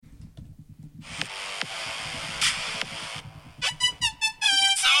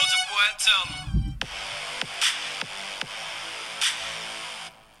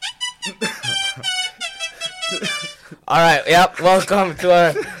All right, yep. Welcome to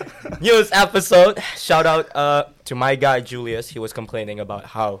our newest episode. Shout out to my guy Julius. He was complaining about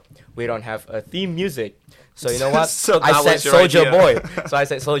how we don't have a theme music. So you know what? So I that said was your Soldier idea. Boy. So I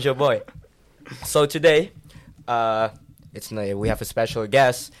said Soldier Boy. So today, we have a special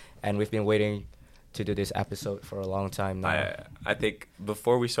guest, and we've been waiting to do this episode for a long time now. I think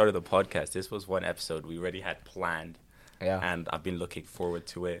before we started the podcast, this was one episode we already had planned. Yeah. And I've been looking forward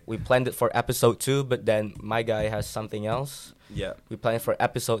to it. We planned it for episode 2, but then my guy has something else. Yeah. We planned for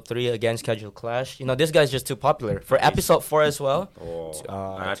episode 3 again, schedule clash. You know, this guy's just too popular. For episode 4 as well.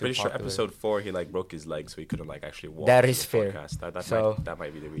 I'm too pretty sure popular. episode 4 he broke his leg, so he couldn't actually walk. That to is the fair. Podcast. That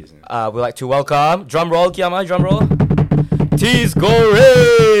might be the reason. We'd like to welcome, drum roll, Kiama, drum roll. Tees Gore.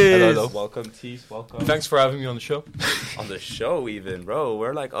 Hello. Welcome, Tees. Welcome. Thanks for having me on the show. On the show, even, bro.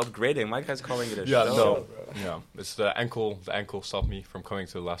 We're upgrading. My guy's calling it a Yeah, show. no, yeah. It's the ankle. The ankle stopped me from coming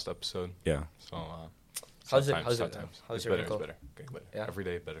to the last episode. Yeah. So How's it? sometimes How's it's your better. ankle? It's better. Getting better. Yeah. Every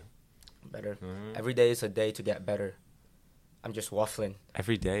day better. Better. Mhm. Every day is a day to get better. I'm just waffling.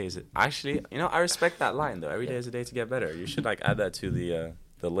 Every day is it? Actually, I respect that line though. Every day is a day to get better. You should add that to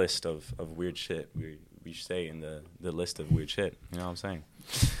the list of weird shit we say in the list of weird shit. You know what I'm saying?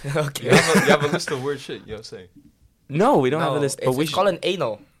 Okay. You have a list of weird shit. You have to say. No, we don't have a list. But we it's called an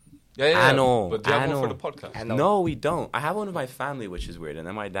anal. Yeah. Anal. But do you have one Anal. for the podcast? Anal. No, we don't. I have one with my family, which is weird, and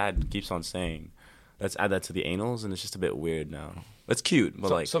then my dad keeps on saying, "Let's add that to the anals," and it's just a bit weird now. It's cute,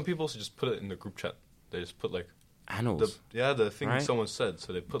 but Some people should just put it in the group chat. They just put anals. the thing Right? someone said.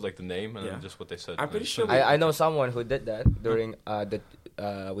 So they put the name and Yeah. then just what they said. I'm and pretty just sure put it I in the know group someone who did that during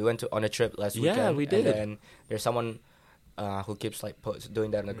we went on a trip last Yeah, weekend. we did. And then there's someone who keeps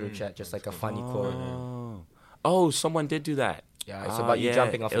doing that in the group chat, just like a funny quote. Oh, someone did do that. Yeah, it's about you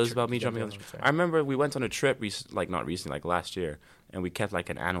jumping off. It was about me jumping off. I remember we went on a trip, not recently, last year, and we kept an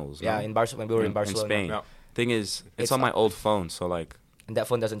anals. Yeah, no? in Barcelona. We were in Barcelona. In Spain. Yeah. Thing is, it's It's on my old phone, so And that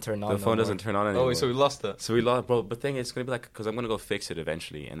phone doesn't turn on. the phone doesn't turn on Oh, anymore. wait, so we lost that. So we lost, bro. But thing is, it's gonna be because I'm gonna go fix it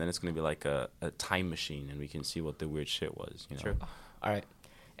eventually, and then it's gonna be a time machine, and we can see what the weird shit was. You know? True. All right.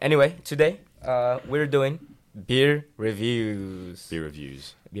 Anyway, today we're doing beer reviews. Beer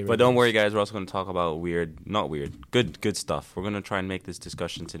reviews. Beer But don't reviews. worry, guys. We're also gonna talk about good stuff. We're gonna try and make this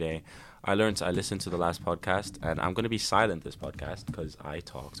discussion today. I listened to the last podcast, and I'm gonna be silent this podcast because I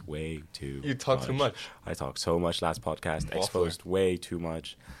talked way too. You talk too much. I talked so much last podcast, Waffler. exposed way too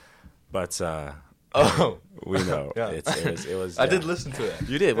much. But Oh, we know Yeah. it was. I yeah. did listen to it.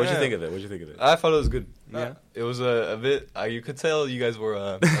 You did. What'd you Yeah. think of it? I thought it was good. Yeah. It was a bit. You could tell you guys were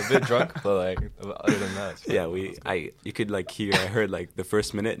a bit drunk, but other than that, it's fine. Yeah, you could hear. I heard the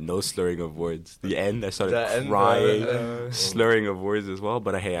first minute, no slurring of words. The end, I started The end, crying, slurring of words as well.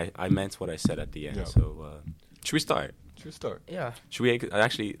 But hey, I meant what I said at the end. Yeah. So should we start? True start. Yeah. Should we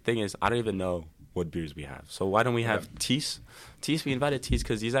actually? Thing is, I don't even know what beers we have. So why don't we have Tees? Tees, we invited Tees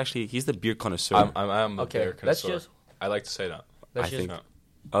because he's the beer connoisseur. I'm a Okay, beer let's connoisseur. just- I like to say that. Let's I just. think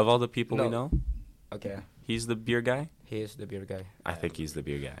of all the people we No. know, Okay. he's the beer guy. He is the beer guy. I think he's the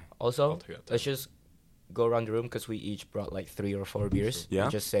beer guy. Also, I'll take that. let's just go around the room because we each brought 3 or 4 beers. Yeah?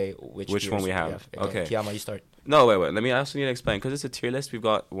 We just say which Which one beers we have. Okay. Kiama, you start. No, wait. Let me also need to explain because it's a tier list. We've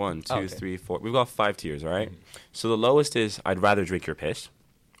got 1, 2, okay. 3, 4. We've got 5 tiers, all right? So the lowest is I'd rather drink your piss.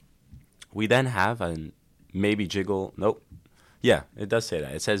 We then have an maybe jiggle. Nope. Yeah, it does say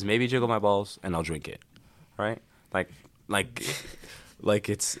that. It says maybe jiggle my balls and I'll drink it. Right? Like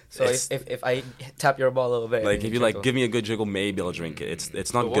it's So it's, if I tap your ball a little bit, if and you jiggle. give me a good jiggle, maybe I'll drink it.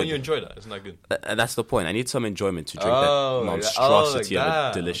 It's not But good. when you enjoy that, it's not good. And that's the point. I need some enjoyment to drink Oh, that like that. monstrosity Oh, like of a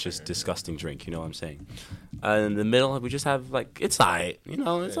that. delicious, Okay. disgusting drink. You know what I'm saying? And in the middle, we just have it's alright.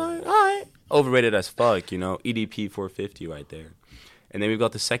 It's alright. Overrated as fuck. EDP 450 right there. And then we've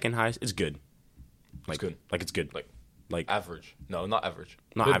got the second highest. It's good. It's good. It's good. Like Average. No, not average.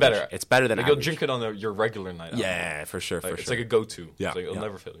 not Bit average. better. It's better than You'll average. drink it on your regular night out. Yeah, for sure. It's like a go-to. Yeah, It'll yeah.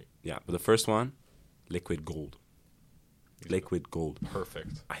 never fail you. Yeah, but the first one, liquid gold. Liquid gold.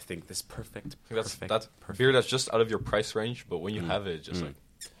 Perfect. I think this perfect. I think Perfect. that's beer that's just out of your price range, but when you have it, it's just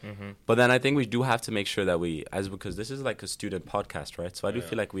But then I think we do have to make sure that because this is a student podcast, right? So I do Yeah.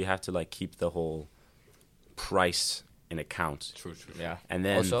 feel like we have to keep the whole price in account. true. Yeah. And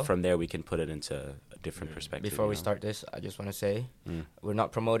then Also, from there we can put it into a different perspective. before we start this, I just want to say we're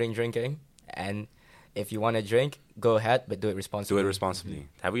not promoting drinking, and if you want to drink, go ahead, but do it do responsibly. it responsibly.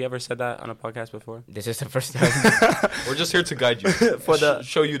 Have we ever said that on a podcast before? This is the first time. We're just here to guide you. For the-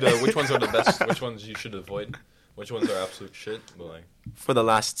 show you which ones are the best, which ones you should avoid, which ones are absolute shit. But For the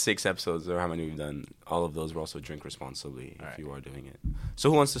last 6 episodes or how many we've done, all of those were also drink responsibly if you are doing it.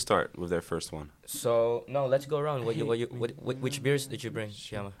 So who wants to start with their first one? So no, let's go around. Which beers did you bring,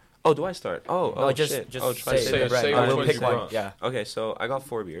 Shiama? Oh, do I start? No, Oh, just shit. just Oh, try say to the brand. say I which will one pick you one. brought. Yeah. Okay, so I got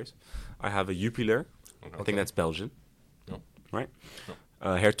 4 beers. I have a Jupiler. I think that's Belgian. No. Right?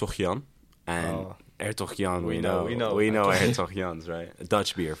 Hertog Jan. And Oh. Hertog Jan, We we know, know. we know. Hertog Jan's, right? A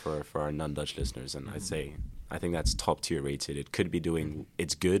Dutch beer for our non-Dutch listeners. And I think that's top tier rated. It could be doing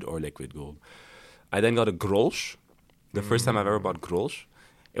It's Good or Liquid Gold. I then got a Grolsch. The first time I've ever bought Grolsch.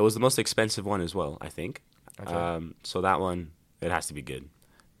 It was the most expensive one as well, I think. Okay. So that one, it has to be good.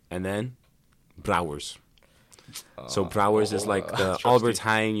 And then Brouwers. So Brouwers is like the Trusty. Albert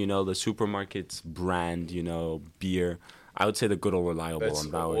Heijn, the supermarket's brand, beer. I would say the good old reliable That's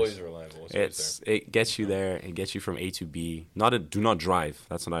on Brouwers. always reliable. It gets you there. It gets you from A to B. Do not drive.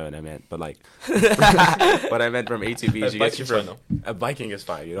 That's not what I meant. But like, what I meant from A to B is you get you Biking's from. fine, Biking is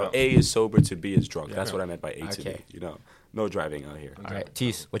fine. Yeah. A is sober to B is drunk. That's Yeah. what I meant by A to B. Okay. No driving out here. All right,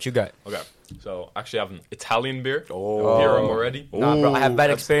 Tease, what you got? Okay, so actually I have an Italian beer. Oh. Beer already. Nah, bro, I have bad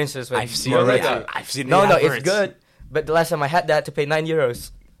That's- experiences with. I've seen Moretti. it. I've seen No, the no, it's adverts. good. But the last time I had that, I had to pay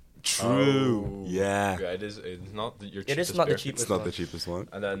 €9. True. Yeah. Yeah, it is. It's not your cheapest It is not the beer. cheapest. It's not one. the cheapest one.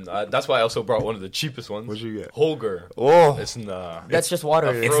 And then that's why I also brought one of the cheapest ones. What'd you get? Holger. Oh. It's in the. That's just water.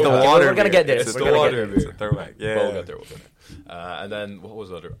 It's the Okay, water. We're gonna beer. get there. It's We're the gonna get water there. beer. It's a throwback. Yeah. We'll get there. And then what was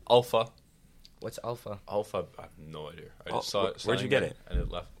the other? Alpha. What's alpha? Alpha. I have no idea. I Oh, just saw it. where'd you get it? And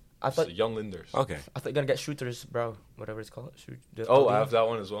it left. I It's thought Young Linders. Okay. I thought you're gonna get shooters, bro. Whatever it's called. Oh, I have that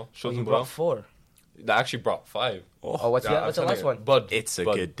one as well. Oh, you Schultenblau. brought 4. They actually brought 5. Oh, what's Yeah, the what's I'm the last telling one? you. Bud. It's a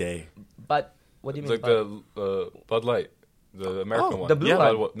Bud. good day. But what do you It's mean? like the Bud Light, the American one. the blue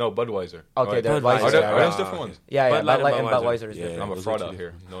yeah, one. No, Budweiser. Okay, Right. the Budweiser. Budweiser. Are there, yeah, are right. those different ones? Yeah, Bud Light Bud and Light and Budweiser. Budweiser is Yeah. different. I'm a those fraud are out two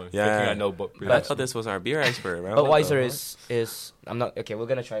here. No, Yeah. good thing I know. But I thought this was our beer expert, bro. Budweiser is I'm not okay. We're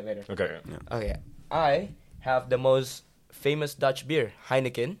gonna try it later. okay. Okay, I have the most famous Dutch beer,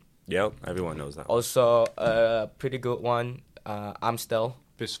 Heineken. Yep, everyone knows that. Also, a pretty good one, Amstel.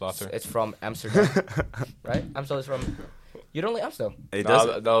 Pisswater. It's from Amsterdam, right? Amstel is from. You don't like Amstel? It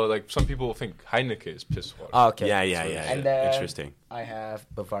does. No, like some people think Heineken is pisswater. Oh, okay. Yeah. And then Interesting. I have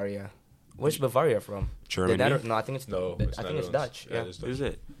Bavaria. Where's Bavaria from? Germany. No, I think it's No, I think it's Dutch. Yeah. it is Dutch. Who's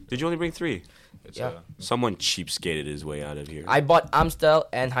it? Did you only bring 3? It's, Yeah. Someone cheapskated his way out of here. I bought Amstel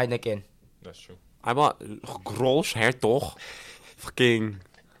and Heineken. that's true. I bought Grolsch, Hertog, fucking.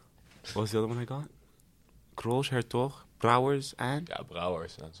 What was the other one I got? Grolsch, Hertog, Brouwers, and. Yeah,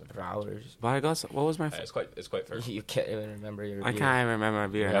 Brouwers. That's it. Brouwers. But I got. What was my? Yeah, it's quite fair. You can't even remember your. I beer. can't even remember my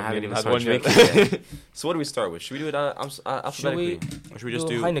beer. We And I haven't haven't even even had started one yet. drinking yet. So what do we start with? Should we do it alphabetically? Or should we just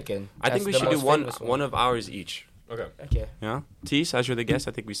do? Heineken? I think That's we the should do most one famous one of ours each. Okay. Okay. Yeah. Tease, as you're the guest,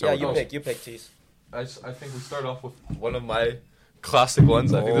 I think we Yeah, start. you with pick. You pick, Tease. I think we start off with one of my classic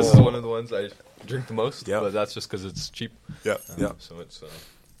ones. I think this is one of the ones I drink the most. Yeah. But that's just because it's cheap. Yeah. Yeah. So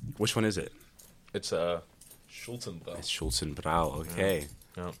Which one is it? it's Schultenblau. It's Schulzenbrau. Okay.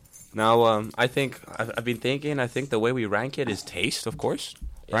 Yeah. Now, I think I've been thinking. I think the way we rank it is taste, of course,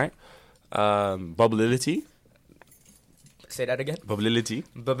 right? Bubblility, Say that again. bubblility,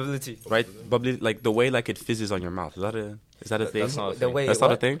 Bubblity. right? Bubbly, like the way like it fizzes on your mouth. Is that a thing? That's not a The thing. way That's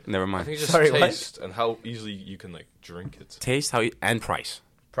not a what? thing. Never I mind. think it's just Sorry, what? taste and how easily you can like drink it. Taste, and price,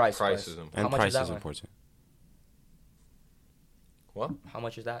 Price. Price is important. and How much price is that is one? important. What? How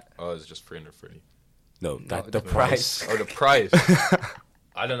much is that? Oh, it's just 330. No, No, the the price. price. Or the price.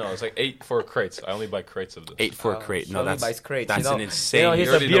 I don't know. It's like 8 for crates. I only buy crates of this. 8 for a Oh, crate. he No, only that's buys crates. that's you know, an insane. You know, he's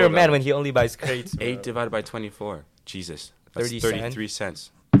You a already know beer that man one. when he only buys crates. 8 divided by 24. Jesus, that's 30 33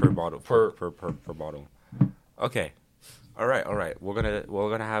 cents per bottle per bottle. Okay, all right. We're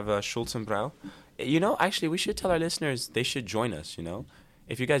gonna have Schulzenbrau. You know, actually, we should tell our listeners they should join us. You know,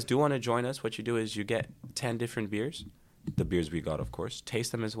 if you guys do want to join us, what you do is you get 10 different beers, the beers we got, of course.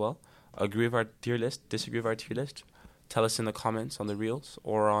 Taste them as well. Agree with our tier list, disagree with our tier list. Tell us in the comments on the reels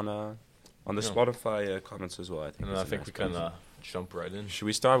or on the Yeah. Spotify comments as well. I think. And that's I a think nice we can place. jump right in. Should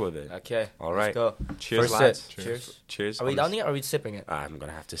we start with it? Okay. All let's right. go. Cheers, First lads. sip. Cheers. Cheers. Are we On done this- yet or are we sipping it? I'm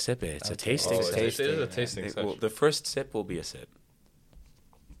gonna have to sip it. It's a Okay. tasting. Oh, it session. is a tasting, tasting It session. will- the first sip will be a sip.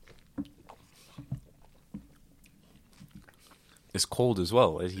 It's cold as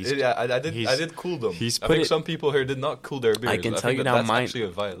well. Yeah, I he's- did cool them. he's I put think it- some people here did not cool their beers. I can tell think you that now, that's mine actually a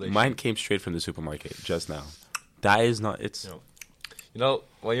violation. mine came straight from the supermarket just now. That is not. It's No. You know,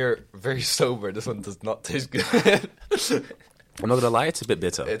 when you're very sober, this one does not taste good. I'm not gonna lie. It's a bit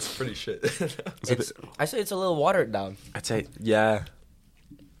bitter. It's pretty shit. It's, I say it's a little watered down. I'd say yeah.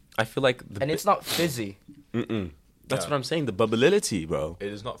 I feel like And it's not fizzy. Mm-mm. That's Yeah. what I'm saying. The bubbleability, bro. It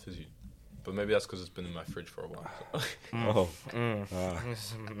is not fizzy. But maybe that's because it's been in my fridge for a while. Oh.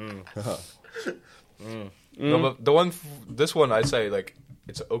 No, but the one, this one, I'd say like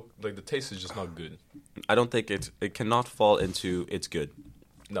it's like the taste is just not good. I don't think it cannot fall into it's good.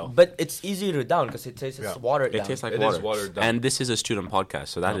 No. But it's easier to down because it tastes watered down. It tastes like It water. is watered down. And this is a student podcast,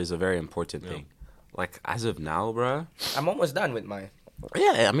 so that is a very important Yeah. thing. Like, as of now, bruh. I'm almost done with mine.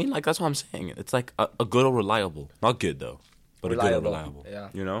 Yeah, I mean, like, that's what I'm saying. It's like a good or reliable. Not good, though. But a good or reliable. Yeah.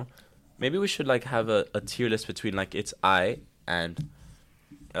 You know? Maybe we should, like, have a tier list between, like, it's I and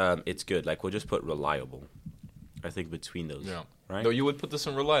it's good. Like, we'll just put reliable. I think between those. Yeah. Right? No, you would put this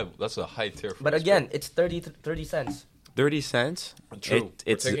in reliable. That's a high tier. For But us, again, it's 30 cents. 30 cents. True.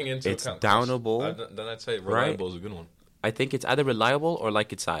 It's taking into it's account downable. then I'd say reliable is a good one. I think it's either reliable or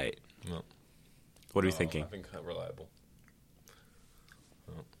like it's I. No. What are you No, thinking? I think reliable.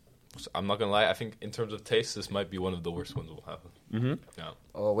 No. So I'm not gonna lie. I think in terms of taste, this might be one of the worst ones we'll have. Mm-hmm. Yeah.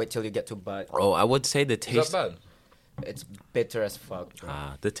 Oh, wait till you get to bud. Oh, I would say the Is taste. that bad? It's bitter as fuck.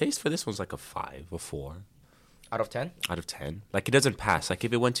 The taste for this one's like a 5 or 4 Out of 10? out of 10. Like, it doesn't pass. Like,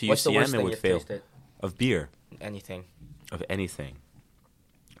 if it went to What's the worst UCM, it thing would you've fail. tasted? Of beer. Anything. Of anything.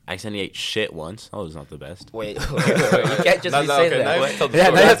 I accidentally ate shit once. That was not the best. Wait, you can't just No, be no, saying okay, now that. you have to tell the Yeah,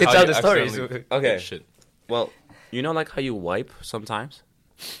 story. now you have to How tell you the story. accidentally Okay. ate shit. Well, you know, like how you wipe sometimes?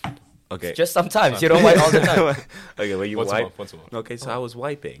 Okay. Just sometimes. You don't wipe all the time. Okay, when you Once a wipe. month. Once a month. Okay, so I was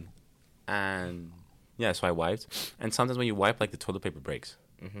wiping. And yeah, so I wiped. And sometimes when you wipe, like, the toilet paper breaks.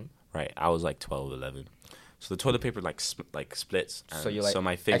 Mhm. Right? I was like 12, 11. So the toilet paper like splits. And So you like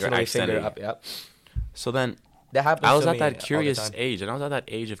my finger accidentally accidentally. up, yep. So then That happens. I was to at me that all the curious time. age, and I was at that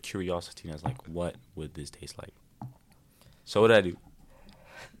age of curiosity, and I was like, what would this taste like? So what did I do?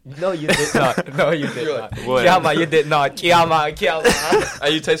 No, you did not. No, you did You're not. like, what? Kiyama, you did not. Kiyama.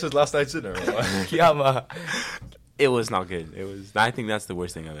 You tasted last night's dinner. Or what? Kiyama. It was not good. It was. I think that's the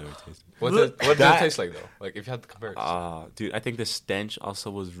worst thing I've ever tasted. What did it That- taste like though? Like if you had to compare it. Dude, I think the stench also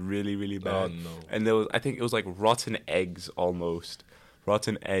was really, really bad. Oh no. And there was, I think it was like rotten eggs almost.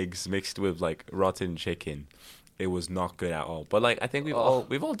 Rotten eggs mixed with like rotten chicken. It was not good at all. But like I think we've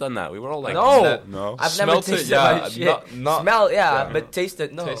all done that. We were all like, No. no. I've never Smelt it, tasted yeah, my shit. not- Smell, yeah. but taste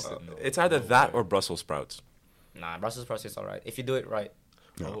it, no. Taste it, no. It's either that or Brussels sprouts. Nah, Brussels sprouts is alright. If you do it right.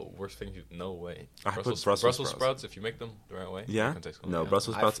 No. Oh, worst thing you no way. I put Brussels Brussels sprouts if you make them the right way. Yeah. they can taste good. No, Yeah.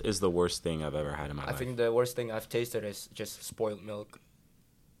 Brussels I've- sprouts is the worst thing I've ever had in my I life. think the worst thing I've tasted is just spoiled milk.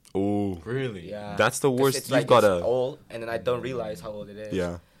 Ooh. Really? Yeah. That's the 'Cause worst. It's You've like got it's to. old, and then I don't realize how old it is.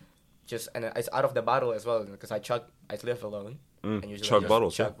 Yeah. And it's out of the bottle as well because I live alone. And usually Chug I just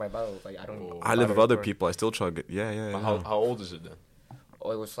bottles. chug my bottles. Like I don't. Oh. I live with bother other for- people. I still chug it. Yeah, yeah, But yeah. how old is it then?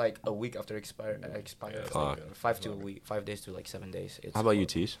 Oh, it was like a week after expired. Yeah, It's like, Fuck. 5 days to like 7 days. It's How about you,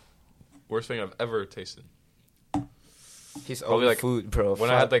 Tees? Worst thing I've ever tasted. His Probably own like food, bro. When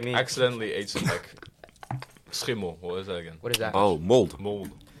I had Fuck like me. accidentally ate some like schimmel. What is that again? What is that? Oh, mold. Mold.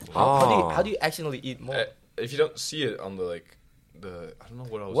 Oh. How do you accidentally eat mold? If you don't see it on the I don't know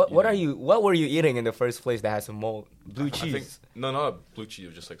what I was. What are eating. you? What were you eating in the first place that has some mold? Blue I cheese. think, no, not blue cheese. It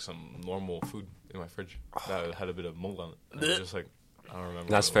was just like some normal food in my fridge that had a bit of mold on it. And it was just like I don't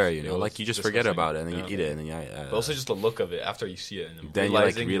remember. That's what it fair, was. you It know. was Like you just forget disgusting. about it and then Yeah. you eat it and then you. But also just the look of it after you see it and Then you, like,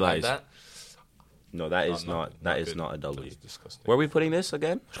 realizing realize. that. No, that is not. That is good. not a That W. is disgusting. Where are we putting this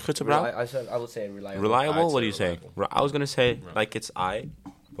again? Schutzebrouw? I would say reliable. Reliable? I'd What say are you saying? reliable. I was gonna say Right. like it's I,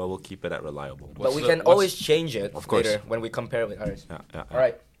 but we'll keep it at reliable. But What's we the- can what's- always change it Of course. later when we compare with ours. Yeah, yeah. All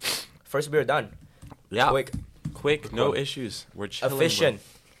right, first beer done. Yeah. Quick, Quick, no Quick. issues. We're chilling. efficient.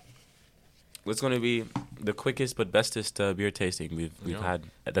 It's going to be the quickest but bestest beer tasting we've Yeah. had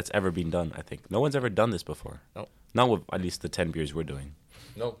that's ever been done. I think no one's ever done this before. No. Not with at least the 10 beers we're doing.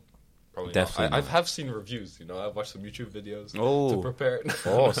 No, probably Definitely not. I not. have seen reviews. You know, I've watched some YouTube videos Oh. to prepare. it.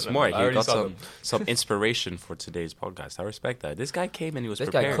 Oh, smart! I You already got saw some them. some inspiration for today's podcast. I respect that. This guy came and he was This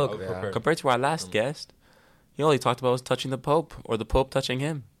guy prepared. cooked. I was Yeah. prepared. Compared to our last guest, he only talked about was touching the Pope or the Pope touching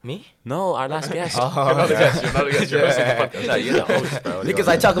him. Me? No, our last guest. You're not a guest. You're not a guest. You're hosting the podcast. No, you're the host, bro. Because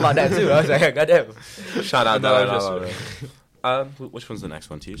I talk about that too. I was like, goddamn. Shout out. No, No, just- which one's the next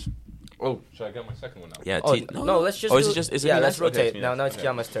one, Tees? Oh, should I get my second one now? Yeah, Oh, T- no, let's just. Oh, is do- it just? Is it yeah, me let's next? Okay, rotate. it's me Now next. it's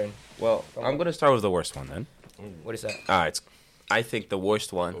Kiyama's turn. Well, I'm gonna start with the worst one then. What is that? All right, I think the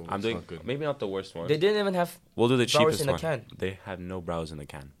worst one. Oh, I'm it's doing not good. maybe not the worst one. They didn't even have. We'll do the Browers cheapest in the one. can. They have no Browers in the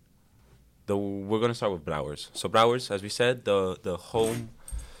can. We're gonna start with Browers. So Browers, as we said, the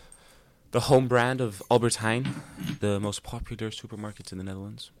home brand of Albert Heijn, the most popular supermarkets in the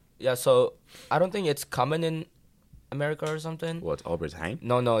Netherlands. Yeah, so I don't think it's common in America or something. What, Albert Heijn?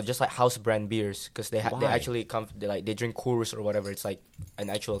 No, just like house brand beers because they Why? actually come. They drink Coors or whatever. It's like an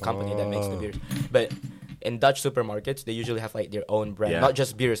actual company that makes the beers. But in Dutch supermarkets, they usually have like their own brand, Yeah. not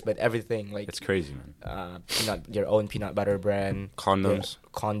just beers, but everything. Like It's crazy, man. their own peanut butter brand, Condoms,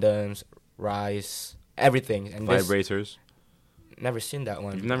 condoms, rice, everything. And this, vibrators. never seen that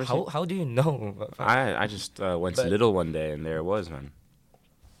one. You've never seen- How do you know? I just went to But- Lidl one day and there it was, man.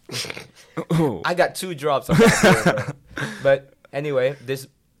 I got 2 drops of that beer, bro. But anyway, this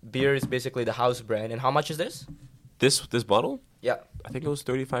beer is basically the house brand. And how much is this? This bottle? Yeah, I think it was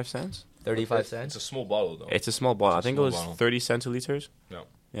 35 cents. 35 It's cents. a small bottle though. It's a small bottle. I It's a think it small was bottle. 30 centiliters. No.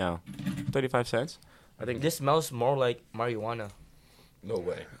 Yeah, 35 cents. I think This smells more like marijuana. No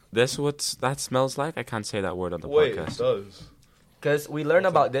way. that's what that smells like. I can't say that word on the Wait, it podcast. does. Because we learned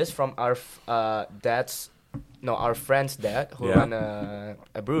about this from our our friend's dad who Yeah. run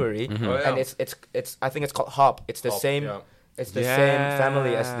a brewery, Mhm. Oh, yeah. and it's I think it's called Hop. It's the Hop, same. yeah. It's the same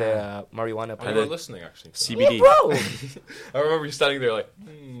family as the Yeah. marijuana Oh, plant. you were listening actually. CBD. Yeah, bro. I remember you standing there like,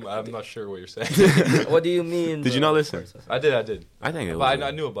 I'm not sure what you're saying. What do you mean? Did you not listen? I did. I think it was. But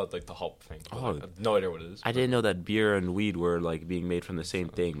I knew about like the hop thing. But, Oh. like, I have no idea what it is. I didn't know that beer and weed were like being made from the same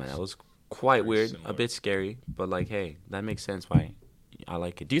thing, man. That was quite Very weird, similar. a bit scary, but like, hey, that makes sense why I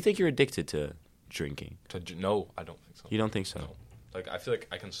like it. Do you think you're addicted to drinking? No, I don't think so. You don't think so? No. Like I feel like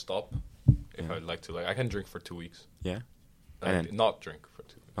I can stop if Yeah. I'd like to. Like I can drink for 2 weeks. Yeah, And And then- not drink for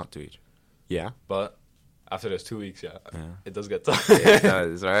 2 weeks. not to each. Yeah, But after those 2 weeks, yeah, yeah. it does get tough. It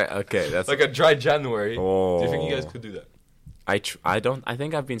does, right? Okay, that's Like a dry January. Oh. Do you think you guys could do that? I don't. I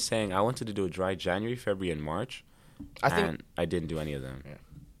think I've been saying I wanted to do a dry January, February, and March, I think and I didn't do any of them.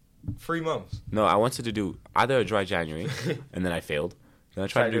 3 months. No, I wanted to do either a dry January, and then I failed. Then I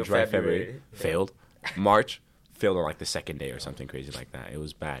tried to do dry February, failed. March, failed on like the second day or something crazy like that. It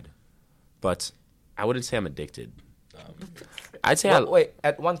was bad, but I wouldn't say I'm addicted. I'd say Wait,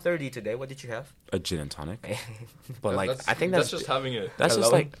 at 1:30 today, what did you have? a gin and tonic, but like That's- I think that's just having it. that's just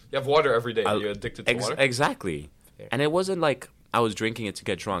Hello? like You have water every day. I- You're addicted to water. exactly, Fair. and it wasn't like I was drinking it to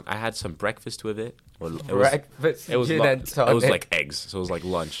get drunk. I had some breakfast with it, or it was Breakfast, it was gin lu- and it was tonic. like eggs, so it was like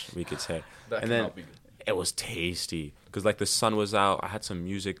lunch, we could say. That and then cannot be good. it was tasty because like the sun was out. I had some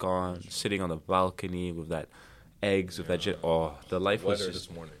music on, sitting on the balcony with that eggs with that gin. Oh, the life was Weather just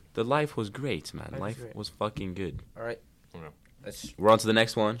this morning. the life was great, man. Life was Life great. was fucking good. All right, Yeah. let's We're on to the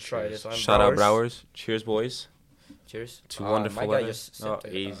next one. try this one. Shout out Browers. Cheers, boys. Cheers. To My wonderful guy weather. just Oh, sipped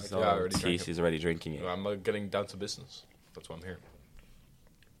it. he's, okay. Yeah, I already drank Tease, it. he's already drinking it. I'm getting down to business. That's why I'm here.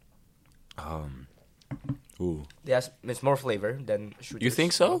 Ooh. Yes, it's more flavor than shooters. You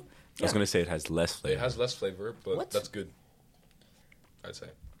think so? I was Yeah. gonna say it has less flavor. It has less flavor, but What? that's good. I'd say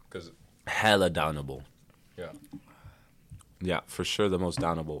because Hella downable. yeah. Yeah, for sure the most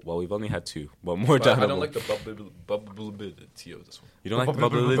downable. Well, we've only had 2, but more But downable. I don't like the bubbleability of this one. You don't like the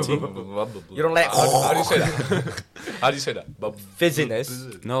bubbleability? You don't like How do you say that? How do you say that?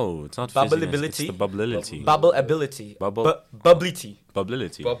 fizziness, No, it's not Bubbleability? fizziness, it's the bubblability. bubble ability, Bubble- bubblity,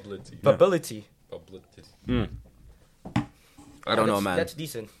 Bubblability. Bubblity. bubblity. Bubblity. I don't know, That's- man. That's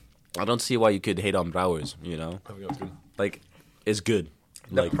decent. I don't see why you could hate on Browers, you know? I think that's good. Like, it's good.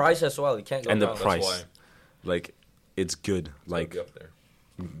 The Like, price as well. You can't go and the wrong. That's price. why Like, it's good. like Like, up there.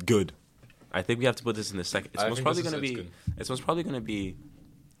 good. I think we have to put this in the second. It's I most think probably this gonna is- be. it's It's most probably gonna be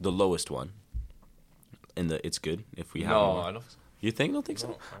the lowest one. In the it's good if we have. No, more. I don't. You think? Don't think so?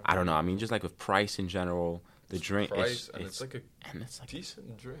 No, I don't know. I mean, just like with price in general, the drink. Price and it's like a and it's like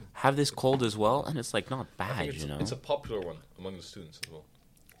decent drink. have this cold as well, and it's like not I bad, think it's, you know. it's a popular one among the students as well.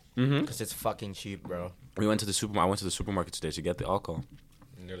 Mm-hmm. Because it's fucking cheap, bro. We went to the supermarket. I went to the supermarket today to get the alcohol,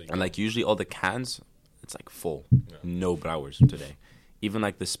 Nearly. and like usually all the cans, it's like full. Yeah. No Browers today. Even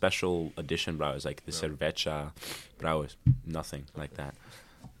like the special edition Browers, like the Yeah. Cerveza Browers, nothing like that.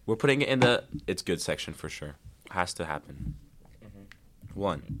 We're putting it in the it's good section for sure. Has to happen.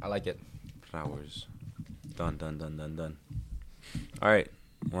 One I like it. Browers, done. All right,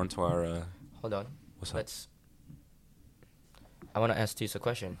 on to our. Hold on. What's up? Let's. I want to ask Tease a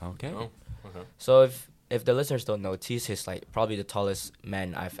question. Okay. Oh, okay. So if the listeners don't know, Tease is like probably the tallest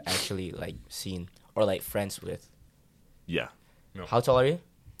man I've actually like seen or like friends with. Yeah. No. How tall are you?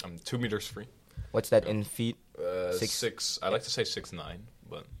 I'm 2 meters free. What's that in feet? Six. Six- I like to say 6'9",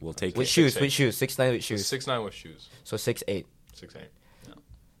 but We'll take With it. shoes, 6'8". with shoes. 6'9" with shoes. 6'9" with shoes. So 6'8". 6'8". Yeah.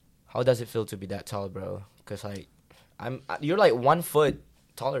 How does it feel to be that tall, bro? Because like, you're like 1 foot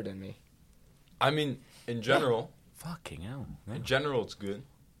taller than me. I mean, in general, Fucking hell. in general, it's good.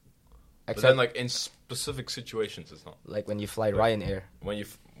 But Except then, like in specific situations, it's not. like when you fly Ryanair. When you,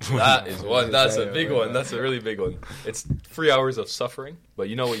 that is one. That's a big one. That's a really big one. It's 3 hours of suffering, but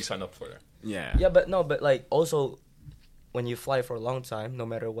you know what you sign up for there. Yeah. Yeah, but no, but like also, when you fly for a long time, no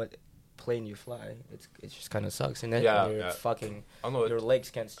matter what plane you fly, it just kind of sucks. And then Yeah, you're yeah. fucking, I don't know. your legs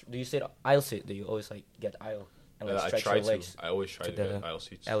can't. Do you sit aisle sit? Do you always like get aisle and like I stretch try your to. legs? I always try to to the get aisle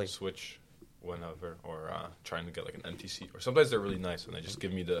seats. alley. Switch whenever, or trying to get like an empty seat. Or sometimes they're really nice and they just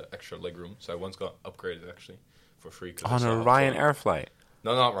give me the extra leg room. So I once got upgraded actually for free. 'cause On it's a not Ryanair tall. flight.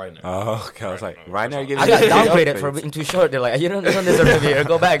 No, not right now. Oh, okay. I was like, right now, That's you're I giving got me downgraded upgrades. for being too short. They're like, you don't deserve to be here.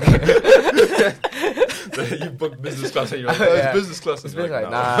 Go back. You booked business class and you're like, Yeah. it's business class. And It's you're like,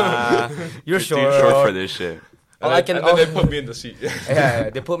 like, nah, you're You're short. too short for this shit. All And, I then, can- and then they oh. put me in the seat. Yeah,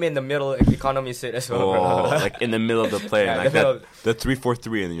 they put me in the middle economy seat as well. Oh, bro. like in the middle of the play, Yeah, like the middle. the 3-4-3,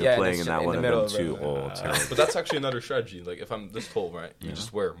 and then you're Yeah, playing that's in that in one the of them middle, too. bro. Oh, terrible. But that's actually another strategy. Like if I'm this tall, right, you Yeah.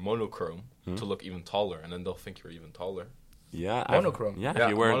 just wear monochrome Hmm? to look even taller, and then they'll think you're even taller. Yeah, Monochrome. Yeah, Yeah, if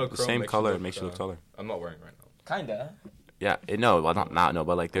you wear the monochrome same makes you color, look, it makes you look taller. I'm not wearing right now. Kinda. Yeah, no, well, not no,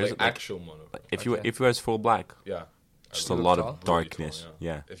 but like there's Like like, actual monochrome. if you Okay. if you wear full black, Yeah. just I a look lot tall? of really darkness. tall,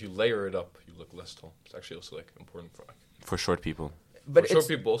 Yeah, If you layer it up, you look less tall. It's actually also like important for for short people. But short it's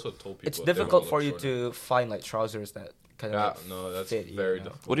people, also tall people. it's if they difficult wanna for look you shorter. to find like trousers that kind Yeah, of no, that's fit you, very you know?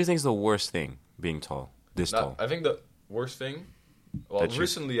 difficult. What do you think is the worst thing being tall? This tall? I think the worst thing. Well, That you-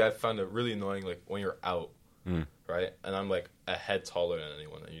 recently I found it really annoying. Like when you're out, Mm. right, and I'm like a head taller than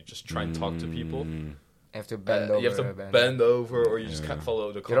anyone, and you just try and talk to people. Mm. You have to bend over. You have to a bit. bend over, or you just Yeah. can't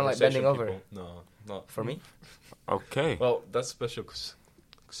follow the You don't like conversation. bending over? people. No, not For me? Okay. Well, that's special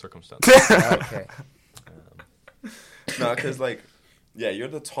circumstance. Okay. No, because like, yeah, you're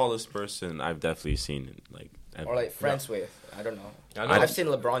the tallest person I've definitely seen. Like, Or like friends with. I don't know. I know. I've seen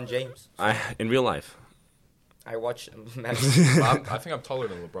LeBron James. I in real life. I watch match. I think I'm taller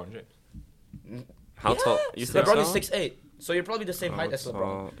than LeBron James. How tall? You think LeBron so? is 6'8", so you're probably the same height as How LeBron.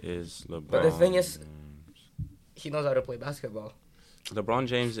 tall is LeBron? But the thing is- He knows how to play basketball. LeBron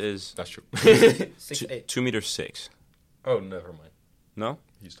James is That's true. 6'8". 2'6". Oh, never mind. No,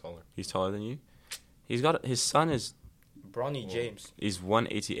 He's taller. he's taller than you. He's got his son is Bronny James. he's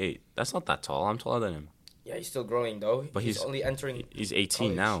 188. That's not that tall. I'm taller than him. Yeah, he's still growing though. But he's he's- only entering. He's 18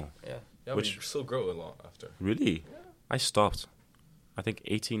 college. now. Yeah. Yeah, Which- but you still grow a lot after. Really? I stopped. I think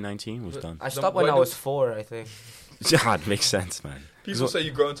 18, 19 was But- done. I Then stopped when why I do- was 4, I think. Yeah, it makes sense, man. People say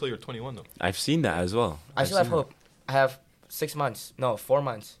you grow until you're 21, though. I've seen that as well. I I've still have seen that. hope. I have 6 months. No, 4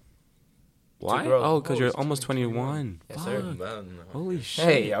 months. Why? grow. Oh, because Oh, you're it's almost 21. Yes, sir. Fuck. Man. Holy shit.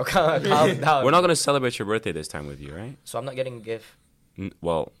 Hey, yo, calm down. We're not gonna celebrate your birthday this time with you, right? So I'm not getting a gift.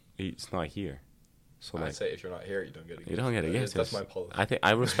 Well, it's not here, so I'd like say if you're not here, you don't get a gift. you don't get a gift. That's my policy. I think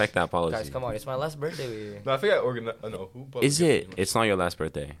I respect that policy. Guys, come on. It's my last birthday with you. No, I think I organized. No, who bought Is the gift it? anyway? It's not your last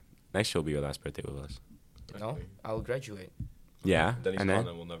birthday. Next year will be your last birthday with us. No? I'll graduate. Yeah, Then he's and gone then.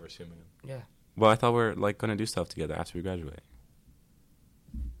 and we'll never see him again. Yeah. Well, I thought we're like gonna do stuff together after we graduate.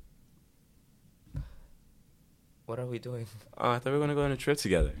 What are we doing? Oh, I thought we were gonna go on a trip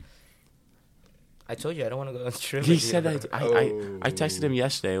together. I told you I don't want to go on a trip. He with said you. that. I texted him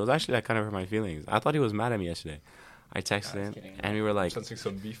yesterday. It was actually that kind of hurt my feelings. I thought he was mad at me yesterday. I texted him, kidding. and we were like, Sensing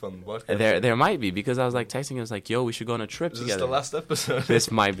some beef on the podcast. there might be, because I was like texting him. I was like, yo, we should go on a trip Is this together. the last episode?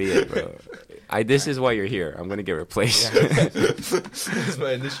 This might be it, bro. This is why you're here. I'm gonna get replaced. This is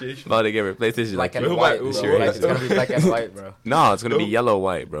my initiation. About to get replaced. This is Black like and Who white. am I- bro. who am I- Like, it's going to be black and white, bro. no, it's gonna be Who? yellow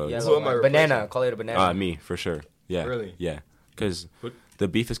white, bro. Yellow, who am I white. Banana. replacing? Call it a banana. Me for sure. Yeah. Really? Yeah. Because What? the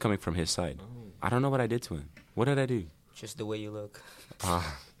beef is coming from his side. Oh. I don't know what I did to him. What did I do? Just the way you look.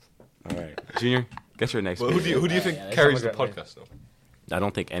 Ah. All right, Junior, get your next. Well, who beer. do you think Yeah, carries the it's not a podcast, though? I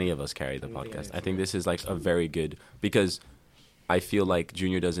don't think any of us carry the I don't think podcast. it's I think this is like a very good, because I feel like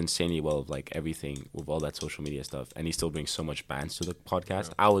Junior does insanely well with like everything with all that social media stuff, and he still brings so much bands to the podcast.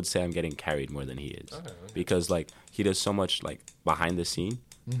 Yeah. I would say I'm getting carried more than he is, Okay. because like he does so much like behind the scene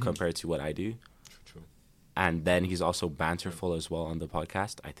compared to what I do. True. And then he's also banterful as well on the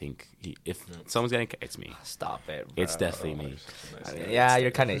podcast. I think if Yeah. someone's getting, it's me. Stop it, bro. It's definitely me. Nice. I mean, yeah,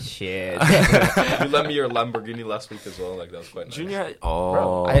 you're kind of shit. You lent me your Lamborghini last week as well. Like that was quite nice. Junior,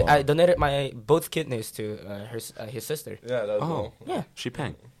 Bro, I donated my both kidneys to his sister. Yeah, that was Oh, all. Yeah. she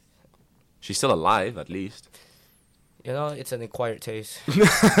pang. She's still alive, at least. You know, it's an acquired taste.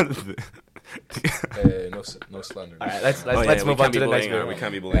 Hey, no slander. All right, let's Oh, yeah, let's we move can't on be to the next bullying her. one. We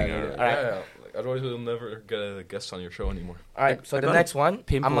can't be bullying Yeah, her. yeah, all right. Yeah, like, otherwise we'll never get a guest on your show anymore. All right, so I the got a next one,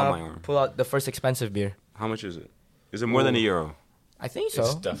 pimple I'm on my gonna arm. pull out the first expensive beer. How much is it? Is it more than €1? I think It's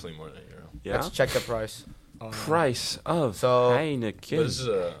so. definitely more than €1. Yeah. Let's check the price. Price of So- But Heineken. this is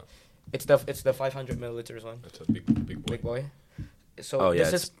a It's the 500 milliliters one, it's a big boy. big boy. So Oh yeah,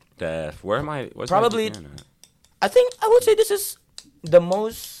 this it's is the where am I? Where's probably- my GPN at? I would say this is the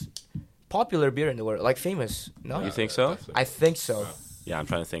most popular beer in the world, like famous. No, You think so? definitely. I think so. Yeah. Yeah, I'm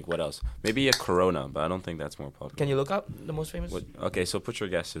trying to think what else. Maybe a Corona, but I don't think that's more popular. Can you look up the most famous? What, okay, so put your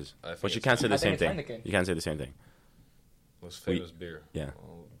guesses. I think But you it's- can't say the I same think thing. it's Heineken. You can't say the same thing. Most famous beer. yeah.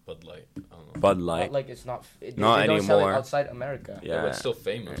 Oh, Bud Light. I don't know. Bud Not Light. like it's not. They Not don't sell it anymore. outside America. Yeah. but it's still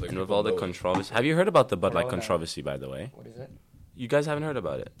famous. Like, And with people all the know it. controversy, have you heard about the Bud Light Corona. controversy? By the way, What is it? you guys haven't heard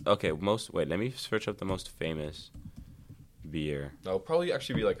about it. Okay, let me search up the most famous beer. That'll probably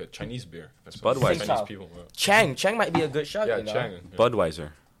actually be like a Chinese beer. Budweiser. Chinese people. Chang might be a good shot. Yeah, you know? Chang. Yeah. Budweiser.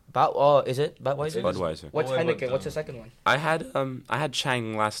 Is it Budweiser? It is. Budweiser. What's Oh, wait, Heineken? but, What's the second one? I had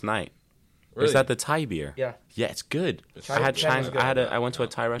Chang last night. Really? Is that the Thai beer? Yeah. Yeah, it's good. It's I had Chang Chang. is good. I went to a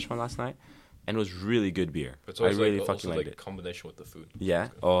Thai restaurant last night, and it was really good beer. It's I always really like, fucking also liked like it. combination with the food. Yeah.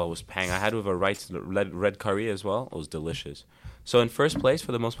 Oh, it was pang. I had it with a red curry as well. It was delicious. So in first place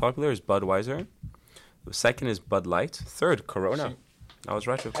for the most popular is Budweiser. The second is Bud Light. Third, Corona. I was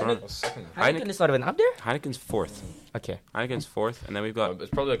right with Corona. Oh, second. Heineken is not even up there. Heineken's fourth. Okay. Heineken's fourth, and then we've got. It's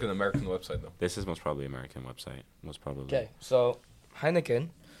probably like an American website though. This is most probably American website. Most probably. Okay. So Heineken,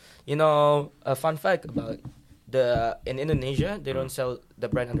 you know, a fun fact about in Indonesia they don't sell the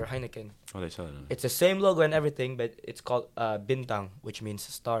brand under Heineken. Oh, they sell it. It's the same logo and everything, but it's called bintang, which means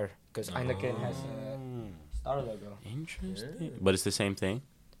star, because Heineken has a star logo. Interesting. But it's the same thing.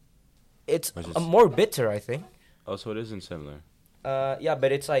 It's Or just- more bitter, I think. Oh, so it isn't similar. Yeah,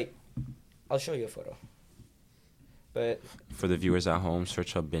 but it's like, I'll show you a photo. But For the viewers at home,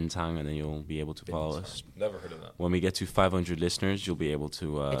 search up Bintang, and then you'll be able to follow us. Never heard of that. When we get to 500 listeners, you'll be able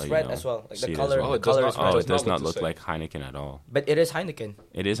to. it's you red know, as well. Like see the it as color, well. Oh, the it does color not- is Oh, red. it does not the look same. like Heineken at all. But it is Heineken.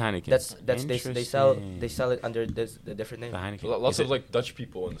 It is Heineken. That's they sell Interesting. it under the different name. The Heineken. Lots Is of it- like Dutch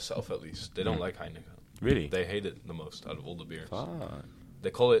people in the south, at least, they don't like Heineken. Really? They hate it the most out of all the beers. Fuck. They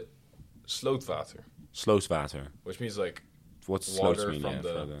call it slootwater, Slootwater. which means like What's water sloot mean? from Yeah,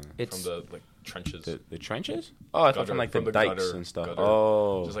 the- for the, It's from the like trenches. the trenches? Oh, I thought Gutter, from like from the the dikes gutter, and stuff. gutter.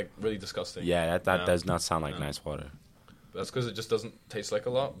 Oh. Just like really disgusting. Yeah, that Yeah. does not sound like Yeah. nice water. That's because it just doesn't taste like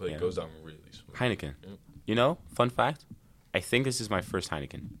a lot, but Yeah. it goes down really smooth. Heineken. Yeah. You know, fun fact, I think this is my first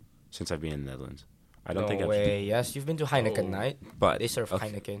Heineken since I've been in the Netherlands. I don't no think I've. way. Yes, you've been to Heineken Oh. night. But They serve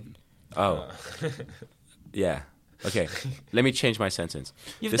okay. Heineken. Oh, yeah. Okay, let me change my sentence.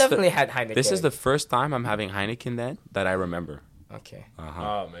 You've This definitely had Heineken. This is the first time I'm having Heineken then that I remember. Okay. Uh-huh.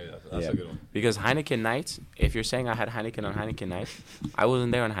 Oh, maybe that's Yeah. a good one. Because Heineken nights, if you're saying I had Heineken on Heineken nights, I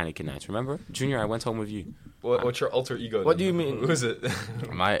wasn't there on Heineken nights. Remember, Junior? I went home with you. What's your alter ego? What then? do you mean? Who is it?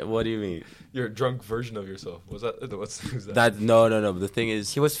 What do you mean? Your drunk version of yourself. Who's that? That no. The thing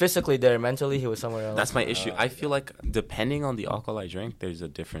is, He was physically there. Mentally, he was somewhere else. that's my issue. I feel like depending on the alcohol I drink, there's a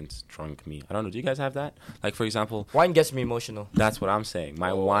different drunk me. I don't know. Do you guys have that? Like for example, Wine gets me emotional. that's what I'm saying.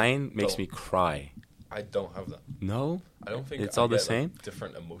 My Oh, wine makes don't. me cry. I don't have that. No. I don't think It's I all the get, like, same?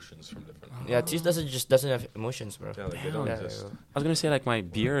 different emotions from different. Yeah, Tease doesn't have emotions, bro. Yeah, like they don't Damn. exist. I was gonna say like my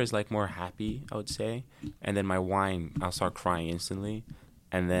beer is like more happy, I would say, and then my wine I'll start crying instantly,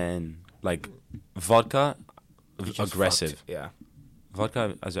 and then like vodka, You just aggressive. fucked. Yeah.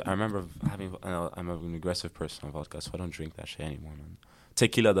 Vodka, I remember having. I'm an aggressive person on vodka, so I don't drink that shit anymore, man.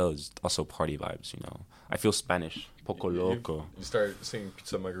 Tequila though is also party vibes, you know. I feel Spanish. Poco loco. You start singing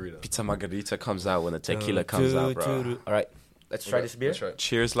Pizza Margarita. Pizza margarita comes out when the tequila comes out, bro. All right, let's try Okay, this beer. Let's try it.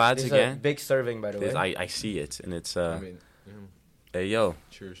 Cheers, lads! It's again. a big serving, by the way. I see it, and it's I mean, hey yo,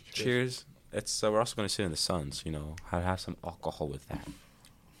 cheers. cheers. It's we're also gonna sit in the sun, so, you know, have some alcohol with that.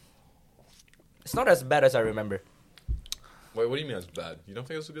 It's not as bad as I remember. Wait, what do you mean it's bad? You don't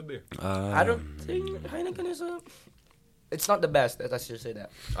think it's a good beer? I don't think Heineken is a. It's not the best. Let's just say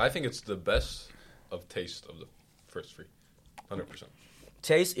that. I think it's the best of taste of the first three. 100%.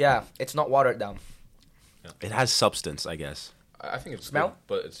 Taste, yeah, it's not watered down. It has substance, I guess. I think it's Smell? good,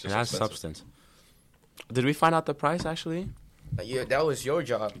 but it's It just has expensive. substance. Did we find out the price actually? Yeah, that was your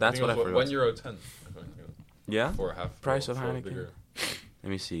job. That's what I forgot. €1.10. Yeah. For a half. Price for of a Heineken? bigger- Let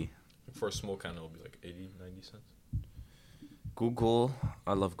me see. For a small can, it'll be like 80, 90 cents. Google.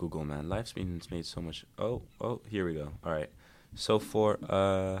 I love Google, man. Life's been made so much. Oh, here we go. All right. So for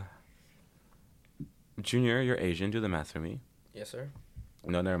Junior, you're Asian. Do the math for me. Yes, sir.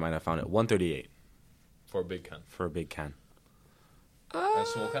 No, never mind. I found it. 138 For a big can. for a big can. And a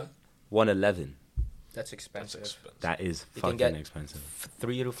small can? 111. That's That's expensive. expensive. That is You can fucking get expensive.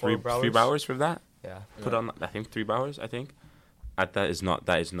 3 to 4 Three hours. 3 hours for that? Yeah. Put Yeah. on. I think 3 hours. I think. That is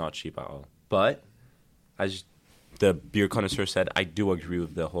not cheap at all. But as the beer connoisseur said, I do agree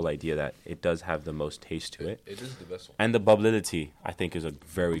with the whole idea that it does have the most taste to it. It is the best one. And the bubblinity, I think, is a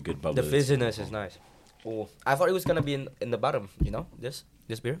very good The bubbliness. fizziness is nice. Oh, I thought it was gonna be in the bottom. You know, this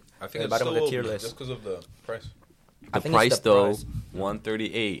beer. I At think the it's bottom of still the tier will be, list. just because of the price. I The think it's price, the though, price.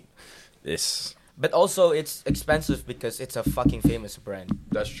 138. This But also, it's expensive because it's a fucking famous brand.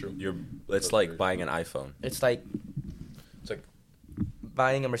 That's true. it's That's like very buying an iPhone. It's like It's like,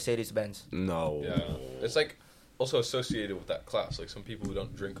 buying a Mercedes Benz. No. yeah. It's like also associated with that class. Like some people who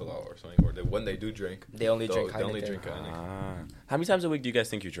don't drink a lot or something, or when they do drink, They only drink they only Heineken. drink Heineken. Ah. How many times a week do you guys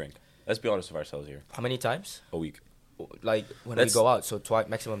think you drink? Let's be honest with ourselves here. How many times? A week. Like when Let's- we go out, so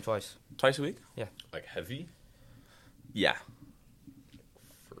maximum twice. Twice a week? Like heavy? Yeah.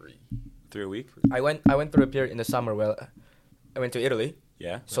 Free. 3 a week? I went through a period in the summer where I went to Italy.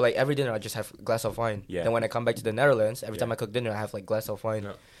 Yeah. So like every dinner I just have a glass of wine. Yeah. Then when I come back to the Netherlands, every Yeah. time I cook dinner I have like glass of wine.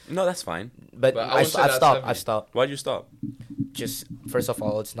 Yeah. No, that's fine. But But I I've wouldn't say that's stopped. heavy. I've stopped. Why'd you stop? Just first of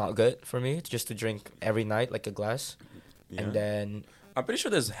all, it's not good for me. It's just to drink every night like a glass, Yeah. and then I'm pretty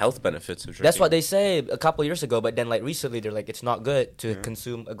sure there's health benefits of drinking. that's what they say a couple years ago. But then like recently, they're like it's not good to Yeah.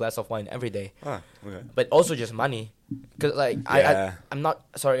 consume a glass of wine every day. Ah, okay. But also just money, because like Yeah. I'm not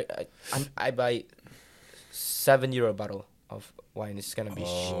sorry. I buy €7 bottle of wine. It's gonna be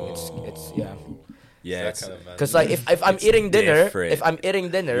it's yeah. Yeah, That it's, kind of man. Because like if I'm It's eating dinner, different. if I'm eating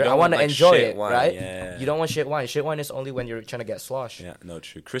dinner, You I don't want to want, like, enjoy shit it, wine, right? yeah. You don't want shit wine. Shit wine is only when you're trying to get slosh. yeah, no,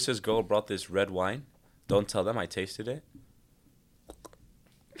 true. Chris's girl brought this red wine. Don't tell them I tasted it.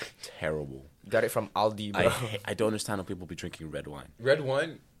 Terrible. Got it from Aldi, bro. I don't understand how people be drinking red wine. Red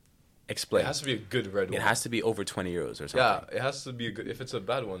wine. Explain. It has to be a good red wine. It has to be over 20 euros or something. Yeah, it has to be a good. If it's a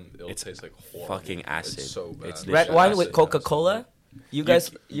bad one, it'll It's taste like horrible. fucking acid. It's so bad. It's Red literally wine with acid, Coca-Cola. You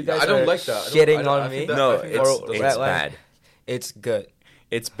guys I don't are like that. shitting I on think me. that- No, I think it's, that's- it's red wine. bad. It's good,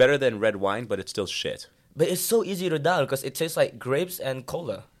 It's better than red wine, but it's still shit. but it's so easy to down because it tastes like grapes and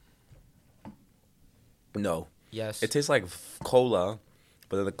cola. No. Yes. It tastes like cola,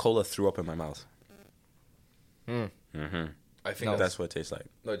 but then the cola threw up in my mouth. Mm. Mm-hmm. I think No. That's what it tastes like.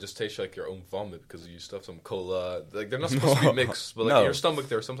 No, it just tastes like your own vomit because you stuff some cola. Like they're not supposed to be mixed, but like No. in your stomach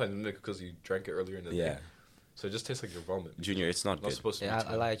they're sometimes mixed because you drank it earlier in the Yeah. day. So it just tastes like your vomit. Junior, it's not Not good. supposed to. Yeah, be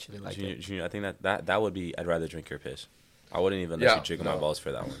I actually like it. Junior, I think that would be, I'd rather drink your piss. I wouldn't even let Yeah, you jiggle no. my balls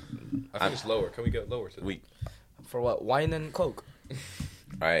for that one. I think it's lower. Can we get lower to that? We, For what? Wine and Coke.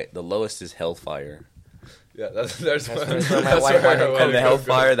 alright, the lowest is Hellfire. Yeah, That's that's where my that's white wine where and I And the go.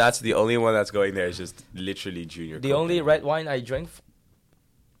 Hellfire, that's the only one that's going there. It's just literally Junior. The Coke. only red wine I drink,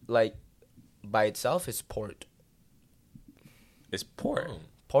 like, by itself is port. It's port. Oh,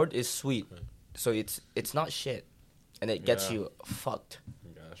 Port is sweet, Okay. so it's not shit, and it gets Yeah. you fucked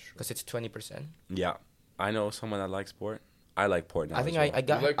gosh. because it's 20%. Yeah. I know someone that likes port. I like port now. I think as well. I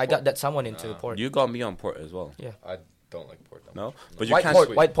got You like I got port? that someone into Nah. port. You got me on port as well. I don't like port. That No? much. But you White can't port,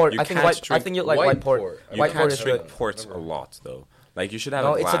 sweet- white port. you I think can't white. I drink think you like white white port. port. You White can't port is drink good. ports Never. a lot though. Like you should have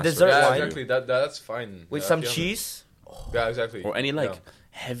No, a it's a glass or dessert Yeah, wine. exactly. That's fine. With Yeah, some if you have cheese. Yeah, exactly. or any like Yeah.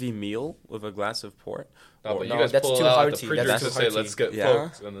 heavy meal with a glass of port. No, but No, you guys that's pull too out hearty. the preacher That's to too say, hearty. let's get Yeah.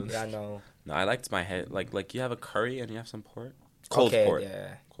 fucked. And then Yeah, no. No, I liked my head like you have a curry and you have some port. Cold Okay, port.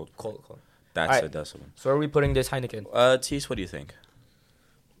 yeah. Cold port. Cold. That's Alright. a decibel. So where are we putting this Heineken? Tease, what do you think?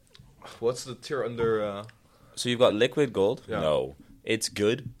 what's the tier under? So you've got liquid gold. Yeah. No, it's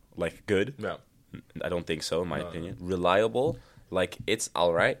good. Like good. Yeah. I don't think so, in my No, opinion. Reliable. Like it's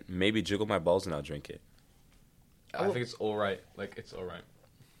all right. Maybe jiggle my balls and I'll drink it. I think it's all right. Like it's all right.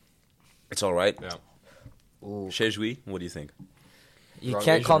 It's all right. Yeah. Ooh. Shejui, what do you think? You Wrong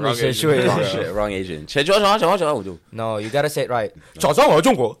can't Asian, call me wrong Asian. Shui. Wrong Yeah. shit, wrong Asian. Shejui, No, you gotta say it right. 早上好，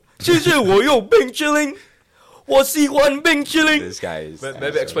中国，谢谢我有冰淇淋，我喜欢冰淇淋。 This guy is.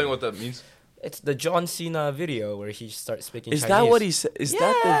 Maybe explain what that means. It's the John Cena video where he starts speaking Is Chinese. that what he said? Is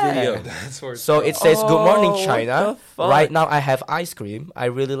that the Yeah. video? That's where it's So it says, "Good morning, Oh, China. what the fuck? Right now I have ice cream. I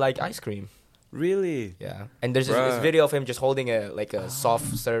really like ice cream." Really? Yeah, and there's this Bruh. video of him just holding a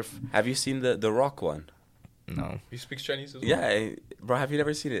soft surf. Have you seen the Rock one? No. He speaks Chinese as well. Yeah, bro. Have you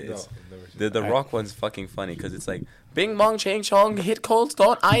never seen it? No, It's, I've never seen the it. Rock one's fucking funny because it's like Bing Bong Chang Chong hit cold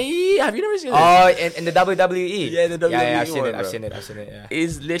stone. Aye. Have you never seen it? Oh, in the WWE. Yeah, the Yeah, I've WWE seen one, it. I've bro. seen it. I've seen it. Yeah.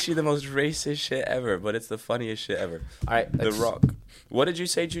 It's literally the most racist shit ever, but it's the funniest shit ever. All right. The let's- Rock. What did you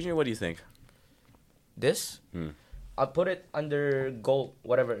say, Junior? What do you think? This. Hmm. I'll put it under gold.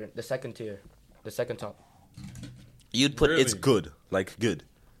 Whatever. The second tier. The second top. You'd put it's Really? good, like good,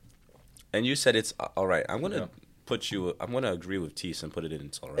 and you said it's all right. I'm gonna Yeah. put you. I'm gonna agree with Tease and put it in.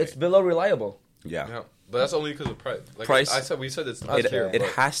 It's all right. It's below reliable. yeah. Yeah, but that's only because of price. Like Price- we said it's not It, tier, it but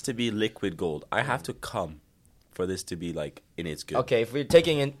has to be liquid gold. I have to come for this to be like in its good. Okay, if we're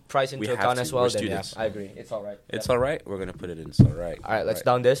taking in price We into have account to. as well, We're then yeah, students. I agree. It's all right. It's Yeah. all right. We're gonna put it in. It's all right. All right, let's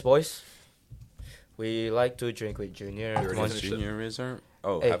down this, boys. We like to drink with Junior. You're Come on. finished it. Junior Rizzer.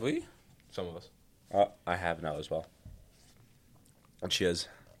 Oh, Hey. have we? some of us. I have now as well. Cheers,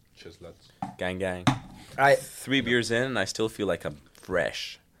 Cheers, lads. gang, gang. All right. 3 beers in, and I still feel like I'm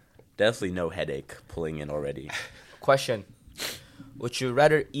fresh. Definitely no headache pulling in already. Question: would you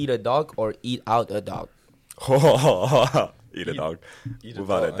rather eat a dog or eat out a dog? Eat a dog. Eat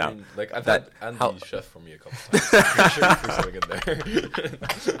Without it a doubt. I mean, like I've That- had Andy how- chef for me a couple times. I'm sure he puts something in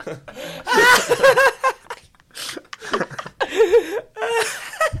there.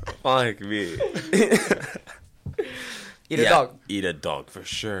 Fuck me. Eat a dog. Eat a dog for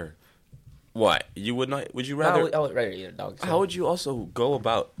sure. What? You would not? Would you No, rather? I would rather eat a dog. So How would you also go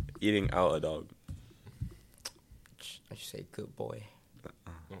about eating out a dog? I should say good boy.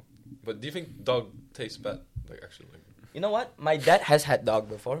 But do you think dog tastes bad? Like actually, like You know what? My dad has had dog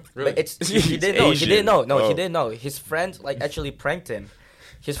before. Really? But it's he He's didn't know. He Asian. didn't know. No, Oh. he didn't know. His friend like actually pranked him.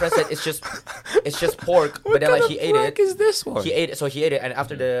 His friend said it's just pork, What but then kind like of he ate prank it. is this one? He ate it. So he ate it, and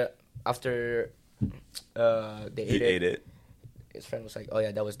after they He ate ate it, it. his friend was like, "Oh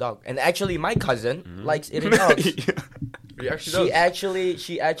yeah, that was dog." And actually, my cousin likes eating dogs. he actually does.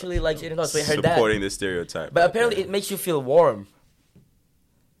 She actually likes eating dogs. With her dad. Supporting the stereotype. But apparently, it makes you feel warm.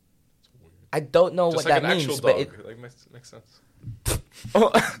 I don't know Just what like that an means, actual but dog. it. Like makes sense.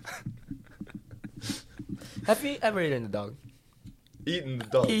 Have you ever eaten a dog? Eating the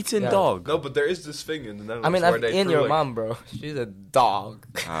dog. Eating Yeah. dog. No, but there is this thing in the Netherlands I mean, where I've they eaten threw, your like, mom, bro. She's a dog.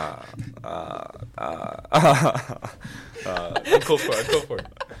 Go for it. Go for it.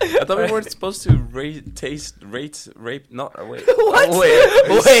 I thought we weren't supposed to rape. Not wait. What? Oh, Wait.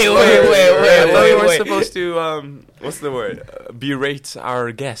 I thought we weren't wait. supposed to what's the word? Berate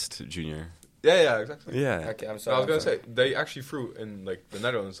our guest, Junior. Yeah, exactly. Yeah. Okay, I'm I sorry. was gonna say they actually threw in like the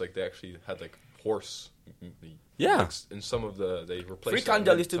Netherlands. Like they actually had like horse. Yeah. Like, in some of they replaced.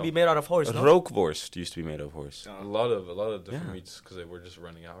 Frikandel used to be made out of horse, no? Rookworst used to be made of horse. a lot of different Yeah. meats because they were just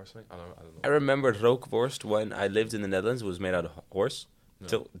running out or something. I don't I know. remember rookworst when I lived in the Netherlands. It was made out of horse.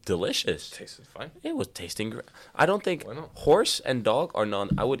 No. Delicious. Tasted fine. It was tasting great. I don't think Why not? horse and dog are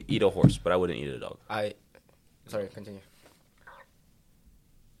non. I would eat a horse, but I wouldn't eat a dog. Sorry, continue.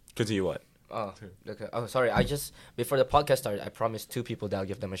 Continue what? Oh, okay. Oh, sorry. I just before the podcast started, I promised 2 people that I'll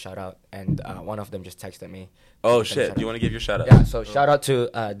give them a shout out, and one of them just texted me. Oh Give them a shit! shout Do you out. want to give your shout out? Yeah. So shout out to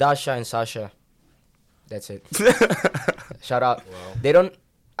Dasha and Sasha. That's it. Shout out. Wow. They don't.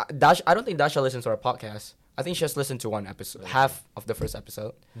 Dash. I don't think Dasha listens to our podcast. I think she just listened to one episode, half of the first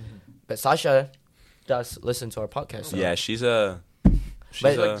episode. But Sasha does listen to our podcast. So. Yeah, she's a.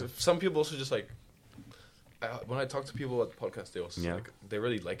 But- Like some people also just like when I talk to people at the podcast, they also Yeah. like they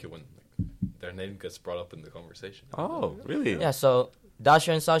really like it when their name gets brought up in the conversation. Oh, really? Yeah. So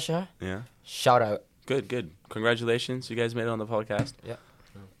Dasha and Sasha, Yeah. shout out. Good. Congratulations, you guys made it on the podcast. Yeah.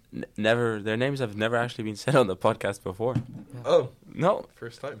 Never. Their names have never actually been said on the podcast before. Oh, No,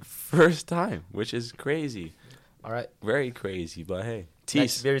 first time. first time, which is crazy. All right. Very crazy, but hey,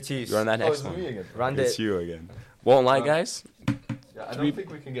 Next, Tease, very tease. you're on that Oh, next it's one. me again. Run It's it. you again. Won't lie, guys. Yeah, I don't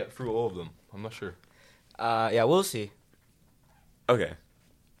think we can get through all of them. I'm not sure. Yeah, we'll see. Okay.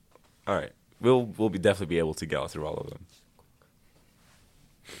 All right. We'll definitely be able to get through all of them.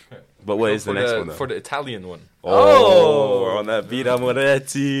 But what is the next one, though? For the Italian one. Oh, we're on that Vita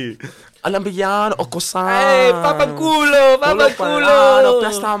Moretti. Alambiano Okosan. Hey, Papaculo, Papaculo.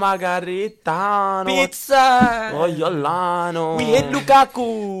 Pasta Margarita. Pizza. Oh, Yolano. We hit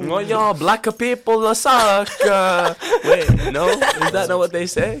Lukaku. Oh, yo, black people suck. Wait, no? Is that not what they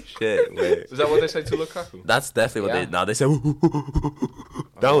say? Shit, wait. Is that what they say to Lukaku? That's definitely what Yeah. they... Now they say...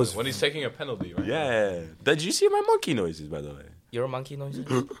 That was... When he's taking a penalty, right? Yeah. Did you see my monkey noises, by the way? Your monkey noises?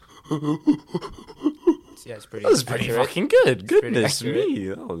 Yeah, it's pretty. That was pretty accurate. fucking good. Goodness accurate. me.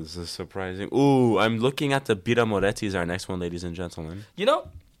 That was surprising. Ooh, I'm looking at the Bira Moretti's, our next one, ladies and gentlemen. You know,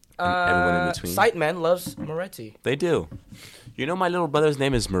 everyone in between. Sightman loves Moretti. They do. You know my little brother's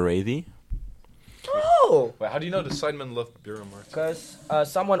name is Moretti? Oh, Wait, how do you know the Sidemen love Bira Martin? because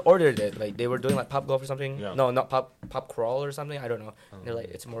someone ordered it. Like they were doing like pop golf or something. Yeah. No, not pop crawl or something. I don't know. They're like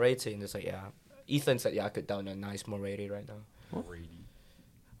it's Moretti, and it's like yeah. Ethan said yeah, I could down a nice Moretti right now.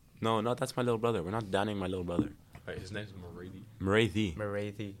 No, that's my little brother. We're not downing my little brother. Right, his name's Morady. Moretti.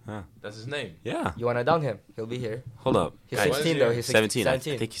 Moretti. Huh. That's his name. Yeah. You wanna down him? He'll be here. Hold up. He's Guys, 16 he though. at? He's 17. I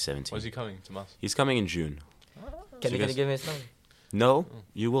 17. think he's 17. When's he coming to Maas? He's coming in June. Can So you guys- give me his number? No,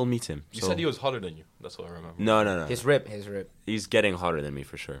 you will meet him. You So- said he was hotter than you. That's what I remember. No. His rib. He's getting hotter than me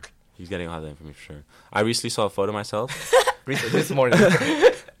for sure. He's getting hotter than me for sure. I recently saw a photo of myself. This morning.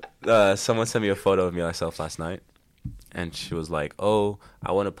 Someone sent me a photo of me myself last night, and she was like, "Oh,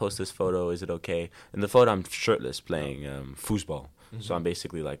 I want to post this photo. Is it okay?" In the photo, I'm shirtless playing foosball, so I'm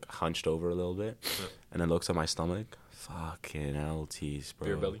basically like hunched over a little bit, and then looks at my stomach. Fucking LTs, bro.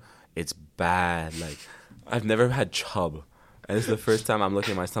 Beer belly? It's bad. Like I've never had chub, and this is the first time I'm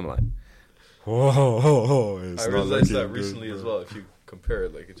looking at my stomach like, whoa, it's I not realized looking that good, recently bro. as well. If you compare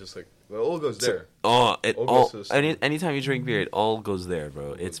it, like it just like it all goes there. Oh, it All all. goes to the Anytime you drink beer, it all goes there,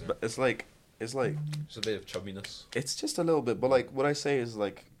 bro. It's there. it's like It's a bit of chubbiness, it's just a little bit, but like what I say is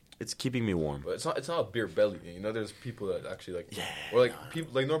like it's keeping me warm. but it's not. It's not a beer belly. You know, there's people that actually like, or like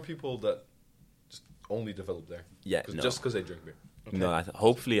people like normal people that just only develop there. Yeah, Just because they drink beer. No,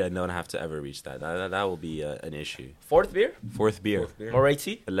 hopefully I don't have to ever reach that. That will be an issue. Fourth beer? Fourth beer.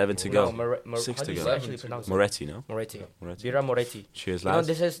 Moretti? 11 to No, go. 6 how to do you go. actually pronounce it? Moretti, no? Moretti. Moretti. Birra Moretti. Cheers, You know, lads.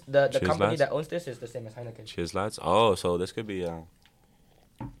 this is the Cheers, company lads. that owns this is the same as Heineken. Cheers, lads. Oh, so this could be...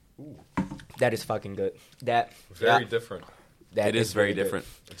 That is fucking good. That Very different. that it is very good. different.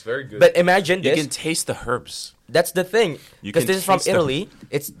 It's very good. But imagine You this. can taste the herbs. That's the thing. You Because can this is from taste the- Italy.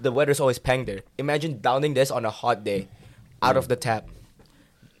 It's the weather's always pang there. Imagine downing this on a hot day, out of the tap.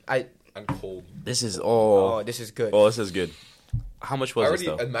 I'm cold. This is... Oh, this is good. Oh, this is good. How much I was this,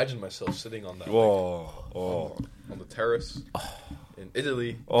 already though? imagined myself sitting on that Whoa. Oh. on the terrace in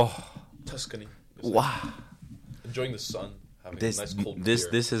Italy, Oh. Tuscany. Just Wow. enjoying the sun, having This a nice cold this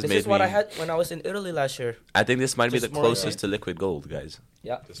beer. this has This made is what me... I had when I was in Italy last year. I think this might be the Just more, closest yeah. to liquid gold, guys.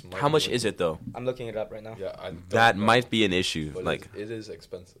 Yeah, This might How be much like- is it, though? I'm looking it up right now. Yeah, I don't That know, might be an issue. but Like... it is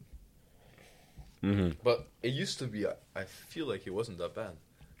expensive. Mm-hmm. But it used to be. I feel like it wasn't that bad.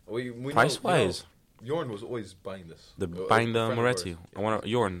 We Price-wise. Jorn was always buying this. Buying A the friend of Moretti. ours. I want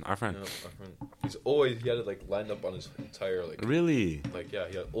Jorn, our friend. Yeah, our friend. He had it like lined up on his entire like. Really? Like yeah,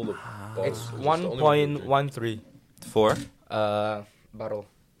 he had all the bottles. It's It was just the only one we would 1.13 For? bottle.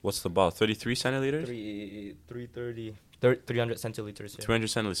 What's the bottle? 33 centiliters? 330 300 centiliters. Yeah. 300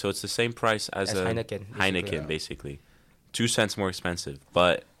 centiliters. So it's the same price as a Heineken. Heineken, basically. 2 cents more expensive.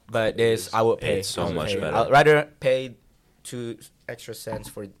 But But this I would pay. It's so I would much pay. better. I'd rather pay 2 extra cents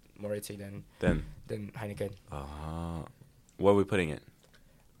for Moretti than then, Heineken. what are we putting it?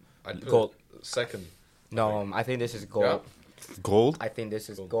 I'd put Gold. it second. No, I think this is gold. Gold? I think this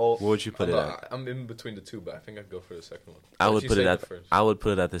is Gold. gold. What would you put it at? I'm in between the two, but I think I'd go for the second one. I If would you put it say at the first. I would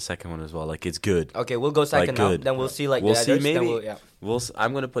put it at the second one as well. Like it's good. Okay, we'll go second now. good. Then we'll see like We'll the see, others. Then maybe. we'll, yeah.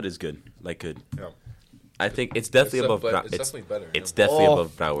 I'm gonna put it's good. Like good. Yeah. I think it's definitely above. It's definitely better. It's yeah. definitely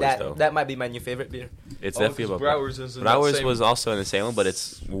above Browers though. That might be my new favorite beer. It's Oh, definitely 'cause above Browers is in that Browers same- was also in the same one, but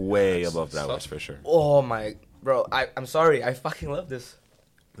it's way It's above Browers tough. for sure. Oh my, bro! I'm sorry. I fucking love this.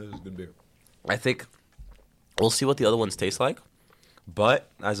 This is good beer. I think we'll see what the other ones taste like, but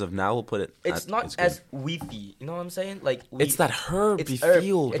as of now, we'll put it. It's at, not it's good. as weedy. You know what I'm saying? Like It's that herby it's herb.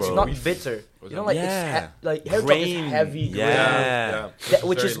 feel, bro. It's not bitter. You know, like Yeah. it's like hair drop is Grain. heavy. Yeah. That,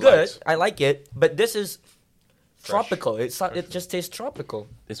 which Very is good. light. I like it, but this is Fresh. tropical. It's not, it just tastes tropical.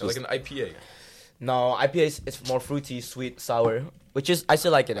 This So was like an IPA. No, IPA is it's more fruity, sweet, sour, which is I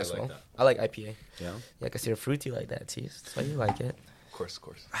still like it I as like well. that. I like IPA. yeah. Yeah, because you're fruity like that, Tease. That's why you like it. Of course, of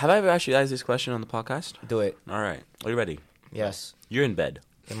course. Have I ever asked you guys this question on the podcast? Do it. All right, are you ready? Yes. You're in bed.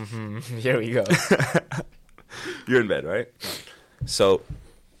 Here we go. You're in bed, right? So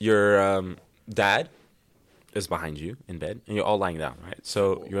your dad is behind you in bed, and you're all lying down, right?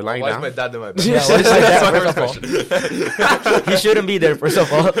 So you're lying Why down. is my dad in my bed? Yeah, why is my dad- That's my first first of all. question. He shouldn't be there, first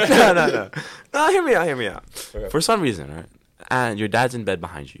of all. no. Hear me out. Okay. For some reason, right? And your dad's in bed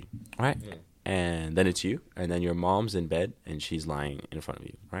behind you, right? Mm. And then it's you, and then your mom's in bed, and she's lying in front of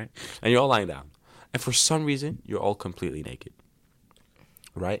you, right? And you're all lying down. And for some reason, you're all completely naked,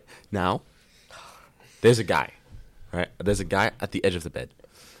 right? Now, there's a guy, right? There's a guy at the edge of the bed,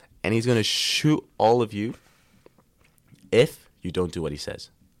 and he's gonna shoot all of you if you don't do what he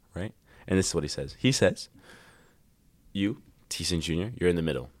says, right? And this is what he says. He says, you, Thiessen Jr., you're in the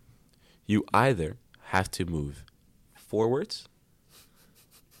middle. You either have to move forwards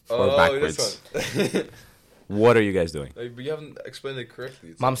or backwards. This one. What are you guys doing? Like, but you haven't explained it correctly.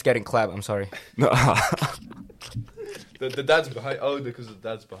 It's Mom's getting clapped. I'm sorry. the dad's behind. Oh, because the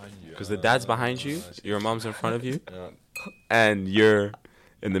dad's behind you. Because the dad's behind you, I see. your mom's in front of you, Yeah. and you're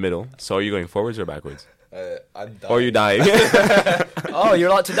in the middle. So are you going forwards or backwards? I'm dying. Or are you dying? Oh, you're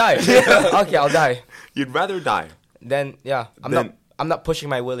allowed to die. Okay, I'll die. You'd rather die. Then yeah, Then- I'm not pushing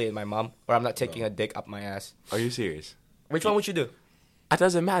my willy at my mom, or I'm not taking a dick up my ass. Are you serious? Which one would you do? That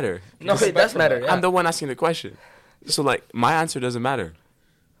doesn't matter. No, Come it back does from matter. that. Yeah. I'm the one asking the question. So, like, my answer doesn't matter.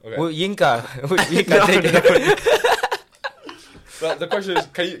 Okay. Will Yinka, will Yinka take it? But the question is,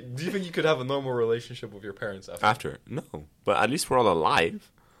 do you think you could have a normal relationship with your parents after? After? No. But at least we're all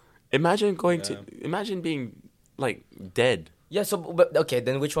alive. Imagine imagine being, like, dead. Yeah. So, but okay,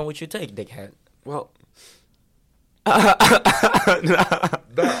 then which one would you take, dickhead? Well.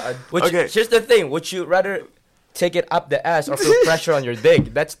 Which, Okay. Here's the thing: would you rather take it up the ass or feel pressure on your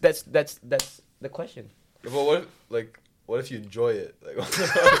dick? That's the question. But what if you enjoy it?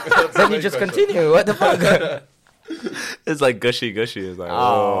 Like, Then you just continue. What the fuck? It's like gushy. It's like,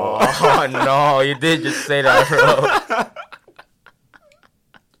 Oh no! You did just say that, bro.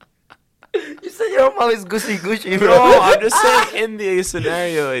 You said your mom is gushy, bro. No, I'm just saying in the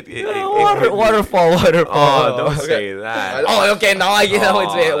scenario. Waterfall. Oh, don't Okay. say that. I- Oh, okay. Now I get how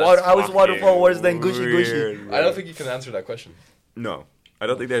it's Oh, how is that's waterfall worse than gushy? weird, I don't think you can answer that question. No. I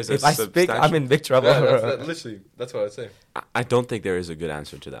don't think there's a If I speak, I'm substantial... in big trouble. Yeah, literally, that's what I'd say. I don't think there is a good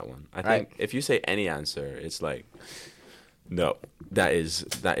answer to that one. I think Right. if you say any answer, it's like, no, that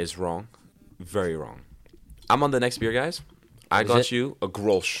is wrong. Very wrong. I'm on the next beer, guys. I Is got it? you a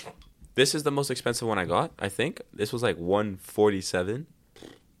Grolsch. This is the most expensive one I got, I think. This was like 147.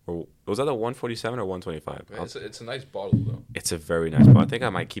 Or was that a 147 or 125? Man, it's a nice bottle though. It's a very nice bottle. I think I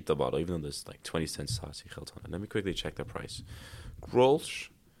might keep the bottle, even though there's like 20 cents saucy geld on it. Let me quickly check the price. Grolsch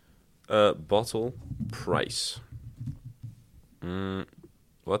bottle price.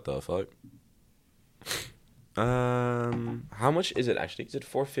 What the fuck? How much is it actually? Is it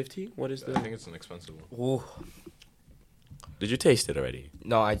 450? What is I the? think it's an expensive one. Ooh. Did you taste it already?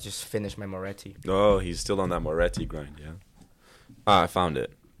 No, I just finished my Moretti. Oh, he's still on that Moretti grind, yeah. Ah, I found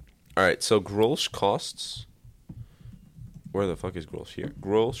it. All right, so Grolsch costs. Where the fuck is Grolsch here?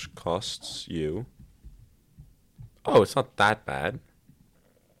 Grolsch costs you. Oh, it's not that bad.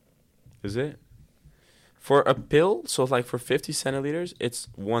 Is it? For a pill, so like for 50 centiliters, it's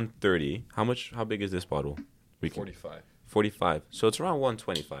 130. How much? How big is this bottle? 45. 45. So it's around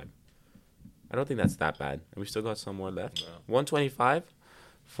 125. I don't think that's that bad. And we still got some more left. No. 125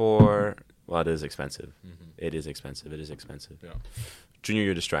 for... Well, it is expensive. Mm-hmm. It is expensive. It is expensive. Yeah. Junior,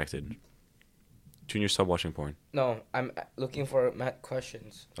 you're distracted. Junior, stop watching porn. No, I'm looking for Matt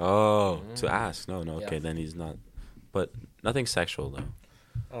questions. Oh, to ask. No, okay, Yeah. then he's not. But nothing sexual, though.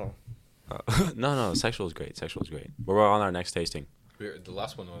 Oh. No, sexual is great. Sexual is great. But we're on our next tasting. The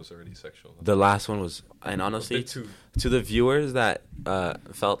last one was already sexual. The last one was... And A honestly, bit too. to the viewers that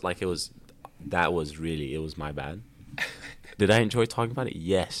felt like it was my bad. Did I enjoy talking about it?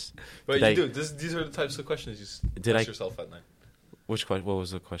 Yes. But Did you I- do. These are the types of questions you Did ask I- yourself at night. Which question? What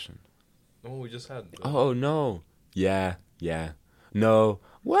was the question? The one we just had. Oh, no. Yeah. No.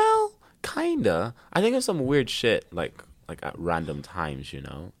 Well, kinda. I think of some weird shit, like at random times, you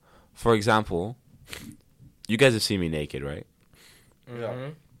know? For example, you guys have seen me naked, right? Yeah.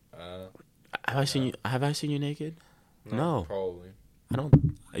 Have I seen you naked? No. Probably. I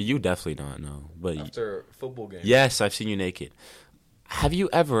don't. You definitely not, no. But After a football game. yes, I've seen you naked. Have you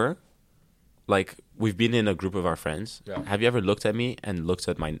ever, like, we've been in a group of our friends. Yeah. Have you ever looked at me and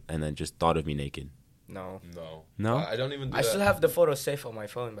then just thought of me naked? No. No. No? I don't even do I that. still have the photo safe on my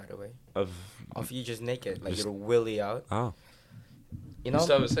phone, by the way. Of Of you just naked, like Just- your willy out. oh. You You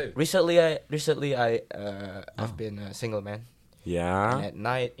still have know, it saved. recently I've been a single man. And Yeah. at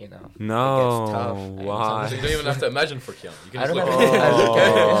night, you know, No, it gets tough. and why? So you don't even have to imagine for Keon. You can I just don't look have at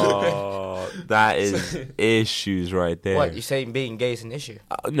to- Oh, that is issues right there. What, you saying being gay is an issue?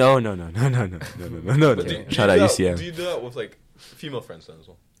 No. But do you Shout do out that- UCM. Do you do that with like female friends then as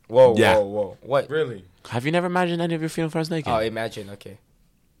well? Whoa, Yeah. whoa. What? Really? Have you never imagined any of your female friends naked? Oh, imagine, okay.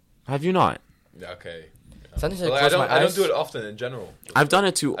 Have you not? Yeah. Okay. Sometimes I But, like, close I my don't eyes. do it often in general. I've done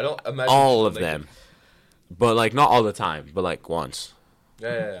it to I don't imagine all people of naked. them, but like not all the time, but like once,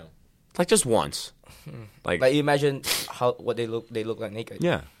 Yeah. like just once, like Like, you imagine what they look like naked.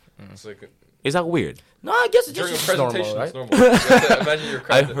 yeah. It's like Is that weird? No, I guess it's during a just presentation, normal, it's right? normal. You have to imagine your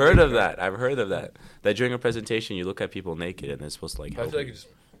crowd. I've heard of that. That during a presentation you look at people naked and it's supposed to like I help feel like you. it's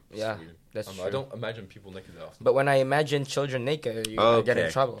just Yeah, weird. that's I true. don't imagine people naked that often. But when I imagine children naked, I get in Okay.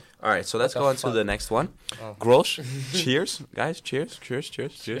 trouble. All right, so let's What go the on to fuck? the next one. Oh. Grolsch. Cheers, guys. Cheers.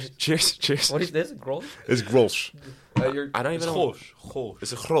 What is this? Growth? It's Grolsch. I don't it's even know. Gosh.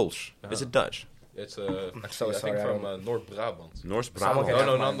 It's a Grolsch. Uh-huh. Is it Dutch? It's so actually, I sorry, think I from don't- Noord-Brabant. Norse Someone Brabant. can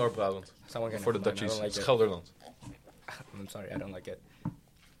No, have not mine. Noord-Brabant. Someone can For the have mine. I Dutchies, don't like it's it. Gelderland. I'm sorry, I don't like it.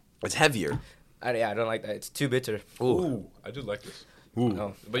 It's heavier. I don't like that. It's too bitter. Ooh, I do like this. Ooh.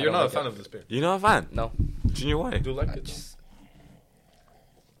 No, But I you're don't not a like fan it. of this beer. You know a fan? No. Junior, why? I do like I it. just-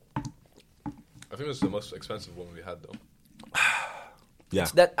 I think this is the most expensive one we had though. Yeah.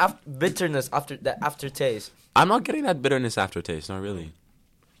 It's that bitterness after that aftertaste. I'm not getting that bitterness aftertaste. Not really.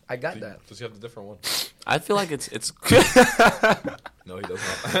 I got that. Does he have the different one? I feel like it's. No, he does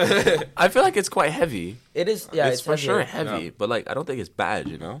not. I feel like it's quite heavy. It is. Yeah, it's for sure heavier. heavy, Yeah. but like I don't think it's bad.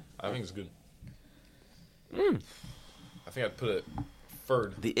 You know. I think it's good. I think I'd put it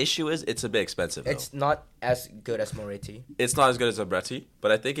third. The issue is it's a bit expensive. It's not as good as Moretti. It's not as good as a Bretti,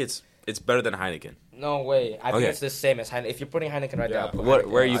 but I think it's better than Heineken. No way. I think Okay. it's the same as Heineken. If you're putting Heineken right Yeah. now, I'll put What?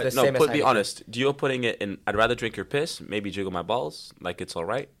 Heineken. Where are you? It's the No, same as be Heineken. honest. Do you putting it in? I'd rather drink your piss. Maybe jiggle my balls. Like it's all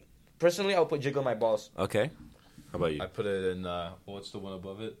right. Personally, I'll put jiggle my balls. Okay. How about you? I put it in. What's the one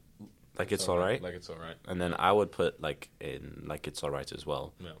above it? Like it's all right. Like it's alright. And then I would put like in like it's all right as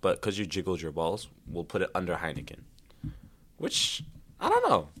well. Yeah. But because you jiggled your balls, we'll put it under Heineken. Which I don't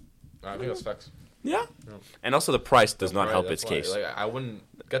know. I think that's facts. Yeah. Yeah. And also the price does That's not right, help that's its why. case. Like I wouldn't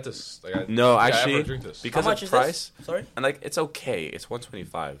get this. No, I actually, ever drink this. because How much of is price, this? Sorry? and like it's okay. It's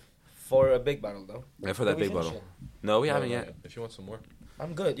 125. For a big bottle, though. And for that Can we big finish bottle. it? No, we No, haven't no, yet. If you want some more.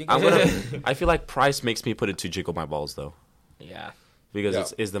 I'm good. You I'm can gonna. I feel like price makes me put it to jiggle my balls though, Yeah. because Yeah.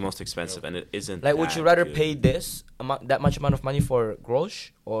 it's the most expensive, and it isn't. Like, would you that rather good. pay that much amount of money for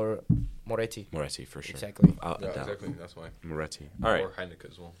Grosh or Moretti? Moretti for sure? Exactly. Yeah, Doubt. exactly. That's why. Moretti. All right, Or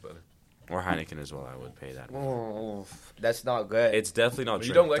Heineken as well. Better. or Heineken as well. I would pay that. Oh, that's not good. It's definitely not. But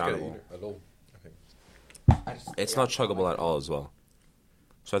you don't like it drinkable. either at all. I think. It's not chuggable at all as well.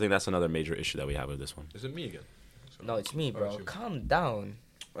 So I think that's another major issue that we have with this one. Is it me again? No, it's me, Oh, bro. it's you. Calm down.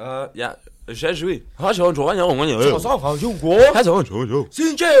 Yeah. j'ai joué.好喜欢左右，我早上好，用国。他喜欢左右。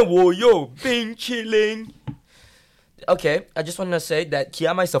现在我有冰淇淋。Okay, I just want to say that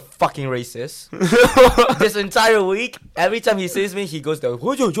Kiyama is a fucking racist. This entire week, every time he sees me, he goes there.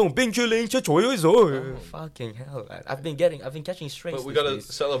 我有用冰淇淋，这左右走。Fucking hell, man. I've been catching strays. But we these gotta days.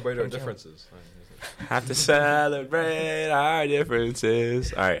 celebrate our From Kiyama. differences. Have to celebrate our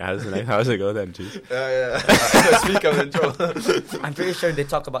differences. All right, how's it go then, Chief? Yeah. Speak of intro. I'm pretty sure they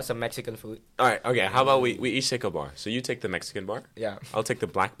talk about some Mexican food. All right, okay. How about we each take a bar? So you take the Mexican bar. Yeah. I'll take the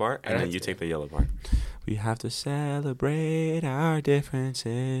black bar, and then you take the yellow bar. We have to celebrate our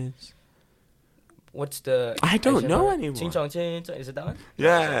differences. What's the? I don't Asian know word? anymore. 金城金城 Is it that one?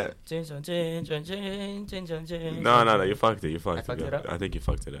 Yeah. 金城金城金城金。 No, you fucked it. You fucked, fucked it up? I think you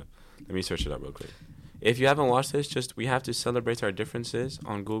fucked it up. Let me search it up real quick. If you haven't watched this, we have to celebrate our differences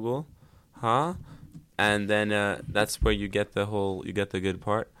on Google, huh? And then that's where you get the good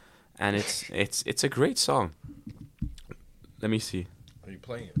part, and it's a great song. Let me see. Are you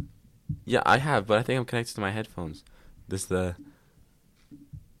playing it? Yeah, I have, but I think I'm connected to my headphones.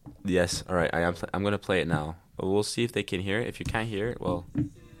 Yes, all right. I'm gonna play it now. We'll see if they can hear it. If you can't hear it, well.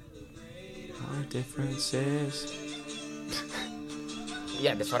 Our differences.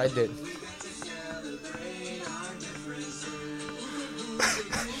 Yeah, that's what I did.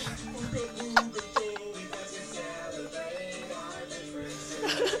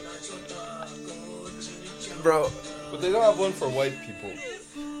 Bro, But they don't have one for white people.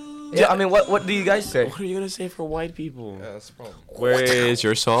 Yeah, I mean, what do you guys say? what are you gonna say for white people? Yeah, that's the problem. Where is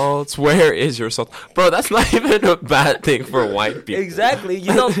your salt? Where is your salt? Bro, that's not even a bad thing for white people. Exactly.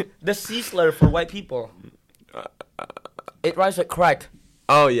 You know, the C slur for white people. It rhymes with crack.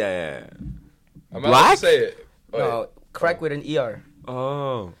 Oh, yeah. I'm Black? allowed to say it. No, crack with an ER.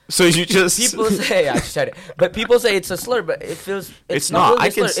 Oh. So you just... People say, I just said it. But people say it's a slur, but it feels... It's not. really I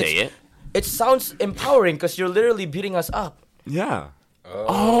a can slur. say it. It sounds empowering because you're literally beating us up. Yeah.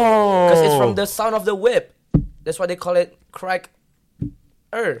 Oh. Because it's from the sound of the whip. That's why they call it crack.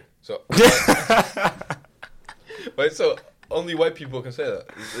 So, wait, so only white people can say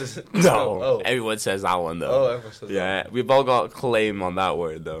that? No. Oh. Everyone says that one, Oh, though. everyone says Yeah, we've all got claim on that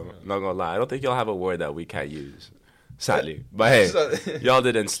word, though. Not gonna lie. I don't think you'll have a word that we can't use. Sadly. But hey, that. y'all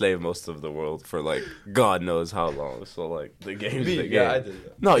did enslave most of the world for, like, God knows how long. So, like, the game's Me, the game. yeah, I did.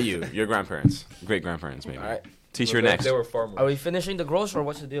 Yeah. Not you. Your grandparents. Great-grandparents, maybe. All right. Teacher But next. They were farmers. Are we finishing the gross or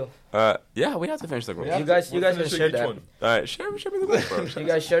what's the deal? Yeah, we have to finish the growth. Yeah, You guys we're can finishing share each that. one. All right, share me the growth, bro. You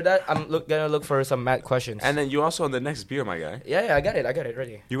guys share that? I'm gonna look for some mad questions. And then you also on the next beer, my guy. Yeah, I got it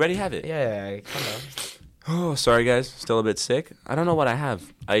ready. You already have it? Yeah, come on. Oh, sorry guys, still a bit sick. I don't know what I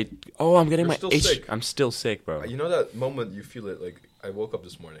have. I'm getting You're my still H. sick. I'm still sick, bro. You know that moment you feel it, like, I woke up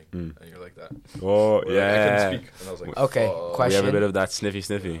this morning, and you're like that. Oh Where, like, I couldn't speak, and I was like, Okay, fuck. We question. have a bit of that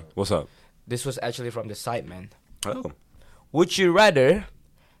sniffy. What's up? This was actually from the site, man. Oh. Would you rather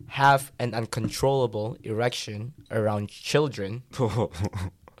have an uncontrollable erection around children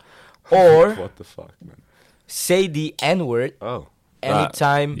or What the fuck, man? say the N-word Oh.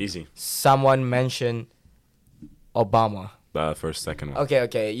 anytime Easy. someone mention Obama? First, second one.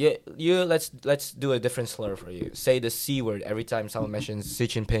 Okay. You let's do a different slur for you. Say the C word every time someone mentions Xi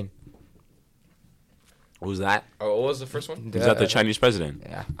Jinping. Who's that? Oh, what was the first one? Is that the Chinese president?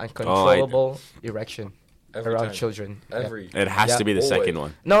 Yeah, uncontrollable erection Every around time. children. Yeah. Every. It has Yeah, to be the always. second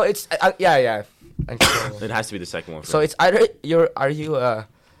one. No, it's yeah. Uncontrollable. It has to be the second one. So it's either are you a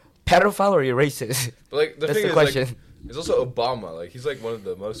pedophile or you're racist? But, like, the That's thing the is, question. like, it's also Obama. Like, he's like one of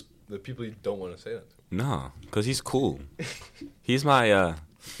the people you don't want to say that to. No, because he's cool. He's my,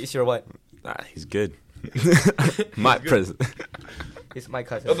 He's your what? he's good. My president. He's my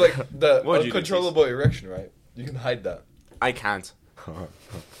cousin. But, like, the What did you do, uncontrollable erection, right? You can hide that. I can't.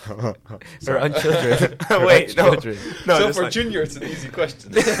 around children. Wait, no. Children. No, so just for like- Junior, it's an easy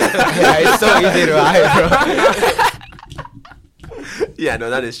question. Yeah, it's so easy to hide, bro. Yeah, no,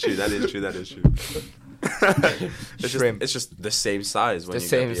 that is true. Shrimp. It's just the same size when The you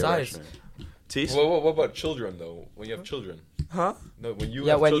same get the size. erection. Teeth? What about children, though? When you have children? Huh? No, when you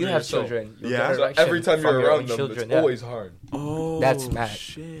Yeah, have when children you have yourself. children, you Yeah. get So erection every time from you're your around own them, children, it's yeah. always hard. Oh, That's mad.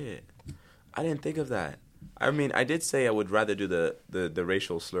 Shit. I didn't think of that. I mean, I did say I would rather do the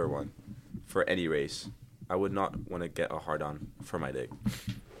racial slur one for any race. I would not want to get a hard on for my dick.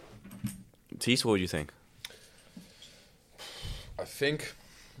 Tease, what would you think? I think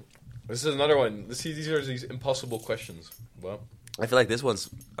this is another one. These are these impossible questions. Well, I feel like this one's.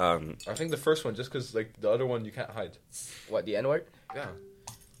 I think the first one, just because like the other one you can't hide. What, the N-word? Yeah.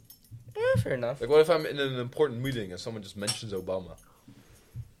 Fair enough. Like, what if I'm in an important meeting and someone just mentions Obama?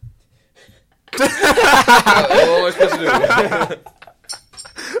 What am I supposed to do?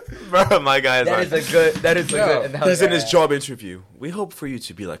 Bro, my guy is That is a good. That is a Yeah. good analogy. He's in his job interview. We hope for you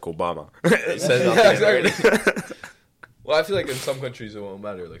to be like Obama. It says Yeah, nothing there. exactly. Well, I feel like in some countries it won't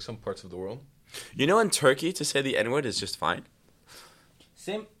matter. Like some parts of the world. You know, in Turkey, to say the N-word is just fine.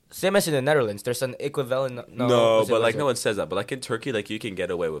 Same as in the Netherlands. There's an equivalent. No, is it- but like is no it- one says that. But like in Turkey, like you can get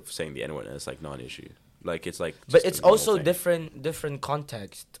away with saying the N-word and it's like not an issue. Like it's like. But just it's a normal also thing. different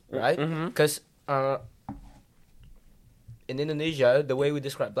context, right? Mhm. Because in Indonesia, the way we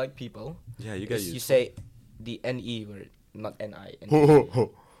describe black people, Yeah, you get is you used. say the NE word, not NI. NE.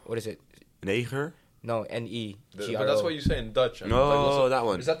 What is it? Neger? No, NE. But that's what you say in Dutch. No, what's that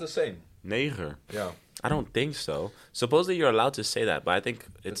one. Is that the same? Neger. Yeah. I don't think so. Supposedly you're allowed to say that, but I think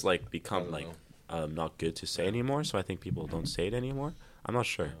it's like I become don't like know. not good to say anymore. So I think people don't say it anymore. I'm not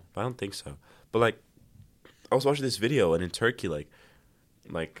sure, Yeah. but I don't think so. But like, I was watching this video, and in Turkey, like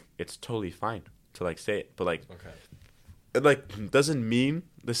it's totally fine to like say it, but like Okay. it like doesn't mean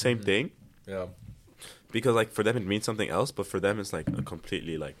the same Mhm. thing Yeah. because like for them it means something else, but for them it's like a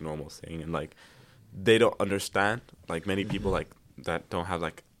completely like normal thing, and like they don't understand. Like many people like that don't have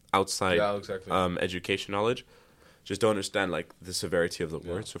like outside Yeah, exactly. education knowledge just don't understand like the severity of the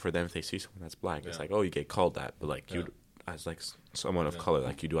Yeah. word. So for them, if they see someone that's black, it's Yeah. like, oh, you get called that, but like Yeah. you as like someone of Yeah. color,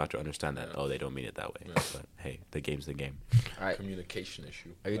 like you do have to understand that. Yeah. Oh, they don't mean it that way. Yeah. But hey, the game's the game. All right. Communication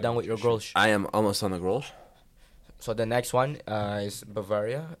issue. Are you done with your girls? I am almost on the goal. So the next one is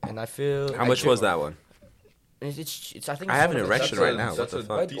Bavaria, and I feel. How much was that one? It's I think. I it's have one an of the- erection right now. What the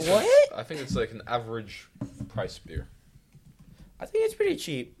fuck? Wait, what? I think it's like an average price beer. I think it's pretty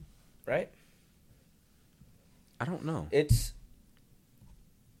cheap, right? I don't know. It's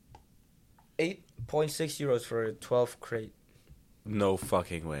 8.6 euros for a 12 crate. No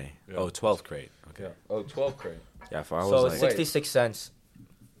fucking way. Yeah. Oh, 12th crate. Okay. Yeah. Oh, 12 crate. Yeah, for I was So like, 66 cents.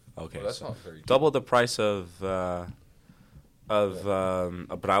 okay, Well, that's so not very cheap. double the price of a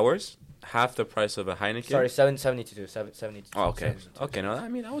Brouwer's, half the price of a Heineken. Sorry, 772. 772. Oh, okay. 772. Okay, no, I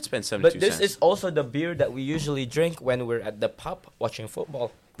mean, I would spend 72 But this cents. is also the beer that we usually drink when we're at the pub watching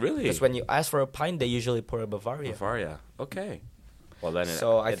football. Really? Because when you ask for a pint, they usually pour a Bavaria. Bavaria. Okay. Well, then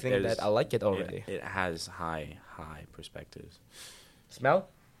So I think is- that I like it already. It has high perspectives. Smell?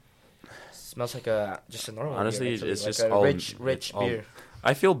 Smells like just a normal Honestly, beer, actually. it's like just a all- rich it's all- beer.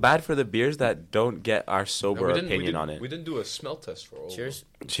 I feel bad for the beers that don't get our No, sober we opinion didn't, on it. We didn't do a smell test for all. of Cheers.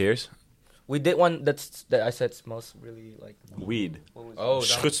 Cheers. We did one that I said smells really like Weed. what was Oh, it?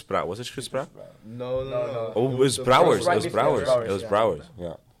 that- Schutzbrouw. Was it Schutzbrouw? them. No. No. Oh, it was the Brouwer's. Right It was before Brouwer's. Brouwer's, It was yeah. Brouwer's.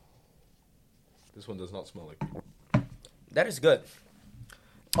 Yeah. This one does not smell like. That is good.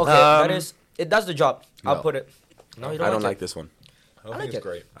 Okay, that Um, is it. Does the job. I'll no. put it. No, you don't I don't like like this one. I don't I think like it's it.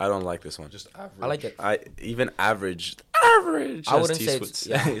 great. I don't like this one. Just average. I like it. I even average. Average. I as wouldn't T say would it's-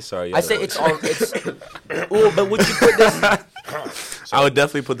 say. yeah. Sorry. I yeah, say no. it's all. It's. Oh, but would you put this? I would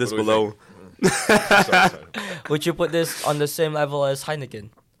definitely put this What do we below. Sorry. Would you put this on the same level as Heineken,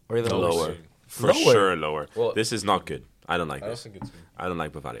 or even Lower. For Lower? sure, lower. Well- This is not good. I don't like I don't this. think it's. I don't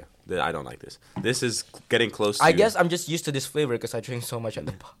like Bavaria. I don't like this. This is getting close to. I guess I'm just used to this flavor because I drink so much at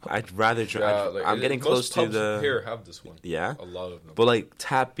the pub. I'd rather. I'm getting most close to pubs the. Here have this one. Yeah. A lot of them. But like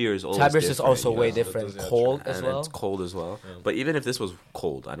tap beer is always Tap beers is different, also you way know? different. It does, yeah, Cold true. as And well. it's cold as well. Yeah. But even if this was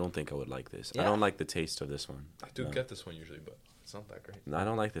cold, I don't think I would like this. I Yeah. don't like the taste of this one. I do No. get this one usually, but it's not that great. I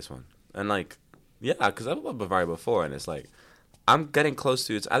don't like this one. And like, yeah, because I've bought Bavaria before, and it's like, I'm getting close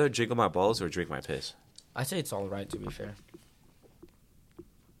to. It's either jiggle my balls or drink my piss. I say it's all right to be fair.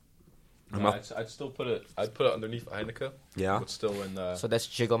 I'm No, up- I'd still put it. I'd put it underneath Heineken. Yeah. But still in. So that's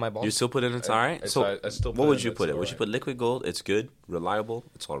jiggle my balls. You still put it in. It's alright. It's So I still. what would you it's put it? Would you alright. put liquid gold? It's good, reliable.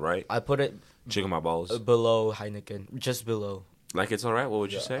 It's all right. I put it Jiggle my balls. below Heineken, just below. Like it's all right. What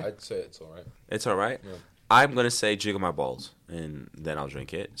would you Yeah, say? I'd say it's alright. It's all right. Yeah. I'm gonna say jiggle my balls, and then I'll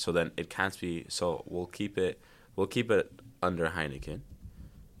drink it. So then it can't be. So we'll keep it. We'll keep it under Heineken.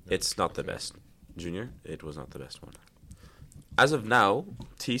 It's not the best, Junior. It was not the best one. As of now,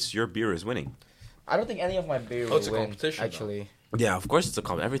 Tease, your beer is winning. I don't think any of my beer Oh, will it's a win. competition now. Actually, Yeah, of course it's a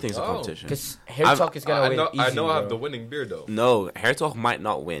competition. Everything's a Oh. competition. Because hair I've- talk is gonna win. I easy, know I have the bro. winning beer though. No, Hair Talk might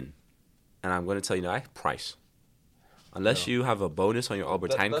not win. And I'm going to tell you now, price. Unless No. you have a bonus on your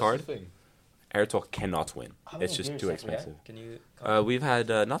Albertine That's card, the thing. Hair Talk cannot win. How It's many just beers too have we expensive. had? Can you? We've had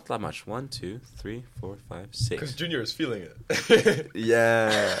not that much. 1, 2, 3, 4, 5, Because 6. Junior is feeling it.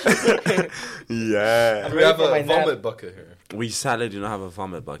 Yeah. Yeah. we ready have for my a nap. vomit bucket here. We sadly do not have a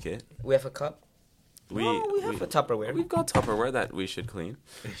vomit bucket. We have a cup. We have a Tupperware. We've got Tupperware that we should clean,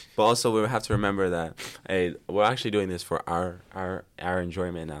 but also we have to remember that hey, we're actually doing this for our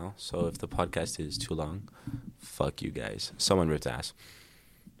enjoyment now. So if the podcast is too long, fuck you guys. Someone ripped ass.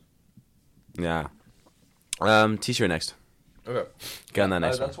 Yeah. T-shirt next. Okay. Get on that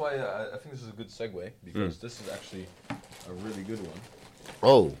next one. That's why I think this is a good segue because this is actually a really good one.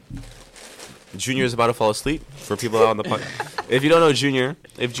 Oh. Junior is about to fall asleep for people out on the podcast. If you don't know Junior,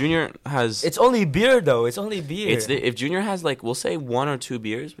 if Junior has... It's only beer though. It's only beer. if Junior has like, we'll say 1 or 2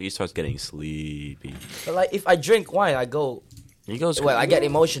 beers, but he starts getting sleepy. But like if I drink wine, I go. He goes... Well, I get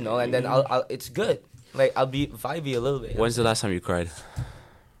emotional, and then I'll. It's good. Like I'll be vibey a little bit. When's the last time you cried?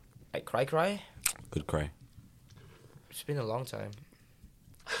 I cry? Good cry. It's been a long time.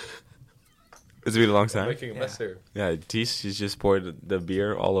 It's been a long I'm time. making a mess here. Yeah, Tees, he's just poured the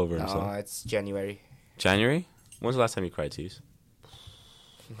beer all over No, himself. it's January. January? When's the last time you cried, Tees?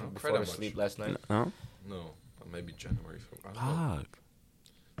 Don't cry Before that I much. sleep last night. No? No, maybe January. I don't know. Fuck.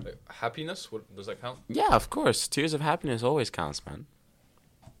 Like, happiness? What does that count? Yeah, of course. Tears of happiness always counts, man.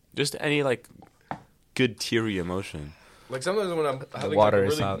 Just any, like, good teary emotion. Like sometimes when I'm having water like,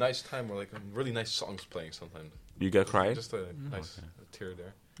 a is really out. nice time or like a really nice songs playing sometimes. You get cried? Just a nice tear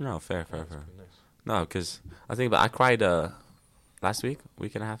there. No, fair. It's pretty nice. No, because I cried last week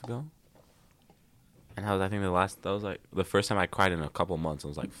and a half ago. And I think that was like the first time I cried in a couple months. I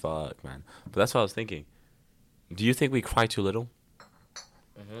was like, fuck, man. But that's what I was thinking. Do you think we cry too little?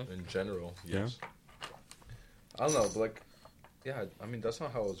 In general, yes. I don't know, but like, yeah, I mean that's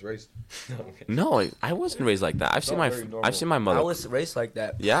not how I was raised. No, I wasn't raised like that. I've seen not very normal. my mother. I was raised like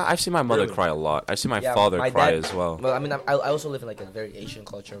that. Yeah, I've seen my mother Really? cry a lot. I've seen my Yeah, father my cry dad- as well. Well, I mean, I also live in like a very Asian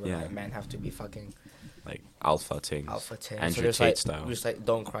culture where Yeah. like, men have to be fucking Like alpha things. alpha 10. Andrew there's Tate like, style. Just like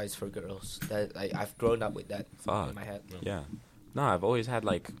don't cry for girls. That like I've grown up with that Fuck. in my head. Yeah. No, I've always had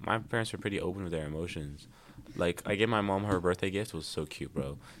like my parents were pretty open with their emotions. Like I gave my mom her birthday gift. It was so cute,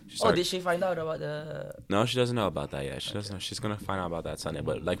 bro. She Oh, started- did she find out about the? No, she doesn't know about that yet. She doesn't know. She's gonna find out about that Sunday.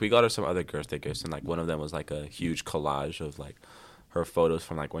 But like we got her some other birthday gifts, and like one of them was like a huge collage of like her photos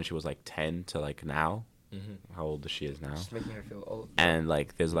from like when she was like 10 to like now. Mm-hmm. How old she is now. Just making her feel old. And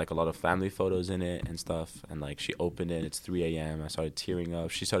like there's like a lot of family photos in it and stuff. And like she opened it. It's 3 a.m. I started tearing up.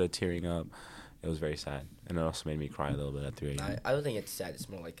 She started tearing up. It was very sad, and it also made me cry a little bit at 3 a.m. I don't think it's sad. It's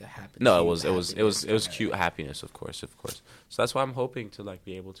more like a happy. No, it cute was happiness. cute happiness, of course. So that's why I'm hoping to like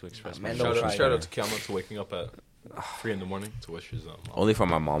be able to express Man, myself. don't cry. Shout out to Kiama to waking up at 3 in the morning to wish his mom. Only for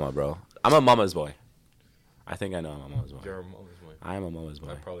my mama, bro. I'm a mama's boy. I think I know I'm a mama's boy. You're a mama's boy. I am a mama's boy.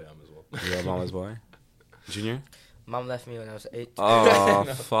 I probably am as well. You're a mama's boy? Junior? Mom left me when I was 8. Oh,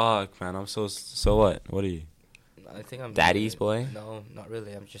 fuck, man. I'm so what? What are you? I think I'm Daddy's boy? No, not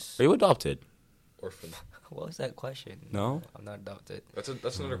really. I'm just. Are you adopted? Orphan. What was that question? No? I'm not adopted. That's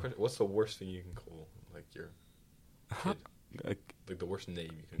another question. What's the worst thing you can call like your kid? Like the worst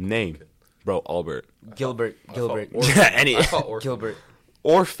name you can Name. call a kid? Bro, Albert. Gilbert. I thought Gilbert. orphan. Yeah, any I thought orphan. Gilbert.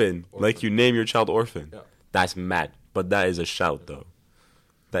 orphan. Like you name your child orphan. Yeah. That's mad. But that is a shout though.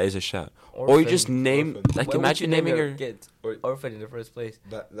 That is a shout. Or you Orphan. just name Orphan. like Why would imagine you name naming your your kid Or- orphan in the first place.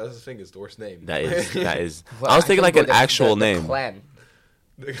 That's the thing. It's the worst name. that is Well, I was thinking can like go an the- actual the name. Clan.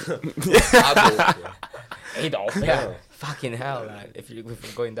 Adolf. Adolf. Yeah. Yeah. Fucking hell, man. If you're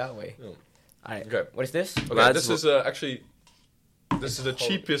going that way. Yeah. Alright. Okay. What is this? Okay, That's this is actually. This is the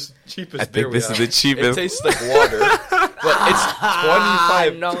cheapest I beer think we this is have. the cheapest. It tastes like water, but it's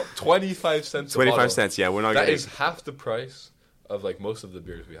 25, No. 25 cents. a 25 bottle. cents. Yeah, we're not That getting. is half the price of like most of the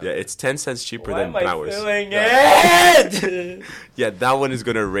beers we have. Yeah, it's 10 cents cheaper Why than am I Bowers. feeling it? Yeah, that one is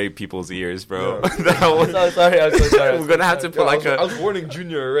gonna rape people's ears, bro. Yeah. That I'm one. so sorry. I'm so sorry. We're gonna have to put like I a was warning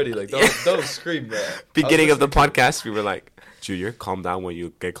Junior already. Like don't scream that. beginning of the podcast. We were like, Junior, calm down when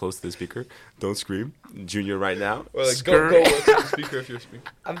you get close to the speaker. Don't scream, Junior, right now. Or like Skrr. go to the speaker if you're speaking.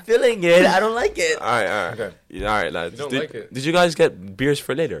 I'm feeling it. I don't like it. All right. Okay. Yeah, all right, lads. You don't did, like it. Did you guys get beers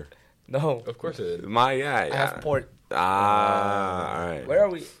for later? No. Of course it is. Yeah. I have port. All right. Where are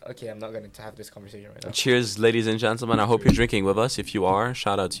we? Okay, I'm not going to have this conversation right now. Cheers, ladies and gentlemen. I hope you're drinking with us. If you are,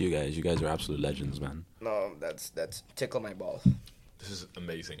 shout out to you guys. You guys are absolute legends, man. No, that's tickle my balls. This is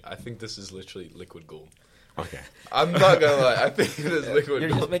amazing. I think this is literally liquid gold. Okay. I'm not gonna lie. I think it is liquid You're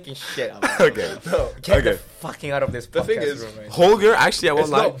milk. just making shit up. Okay. No, Get the Okay. fucking out of this The thing podcast is, room right now. Holger, actually, I won't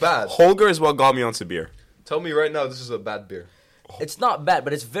It's lie. not bad. Holger is what got me onto beer. tell me right now, this is a bad beer. It's not bad,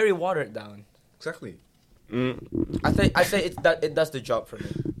 but it's very watered down. Exactly. I say it does the job for me.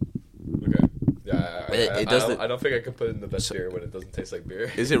 Okay. Yeah, It doesn't- I don't think I can put it in the best beer when it doesn't taste like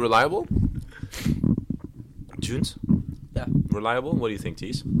beer. Is it reliable? Tunes? Yeah. Reliable? What do you think,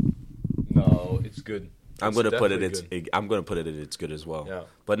 Tees? No, it's good. I'm It's gonna put it. definitely It's. I'm gonna put it. It's good as well. Yeah.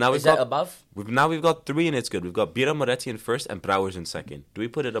 But now Is we've that got. above? We've got 3 and it's good. We've got Bira Moretti in first and Brouwers in second. Do we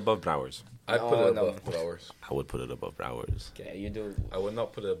put it above Brouwers? I put No, it no. above Brouwers. I would put it above Brouwers. Okay, you do. I would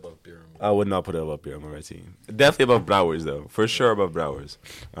not put it above beer. I would not put it above Bira Moretti. Definitely above Brouwers though. For sure above Brouwers.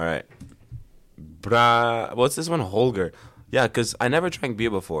 All right. What's this one? Holger. Yeah, because I never drank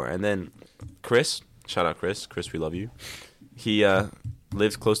beer before, and then Chris, shout out Chris. Chris, we love you. He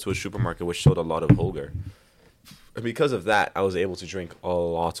lives close to a supermarket which sold a lot of Holger. And because of that, I was able to drink a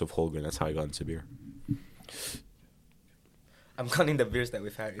lot of Holger. And that's how I got into beer. I'm counting the beers that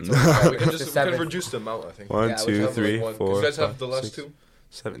we've had. It's We only can the just seventh. reduce them out, I think. One, Yeah, we two, have three, Like one. 'Cause four, you guys have five, the last six, two?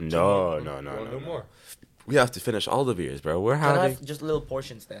 7. No. No more. We have to finish all the beers, bro. We're Can I having. have just little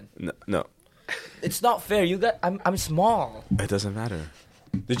portions then? No, It's not fair. You got. I'm small. it doesn't matter.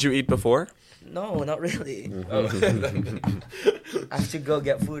 Did you eat before? No, not really. Mm-hmm. I have to go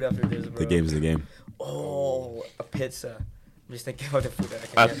get food after this, bro. The game's the game. Oh, a pizza. I'm just thinking about the food that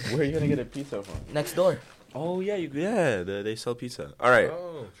I can get. Where are you gonna get a pizza from? Next door. Oh yeah, they sell pizza. All right,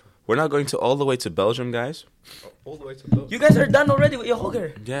 Oh, we're not going to all the way to Belgium, guys. all the way to Belgium. You guys are done already with your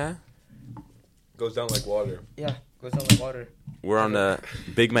Holger. Yeah, Goes down like water. Yeah, goes down like water. we're on the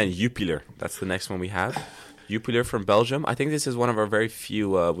big man Jupiler. That's the next one we have. Jupiler from Belgium. I think this is one of our very few,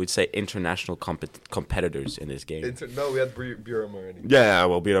 we'd say, international competitors in this game. No, we had beer already. Yeah,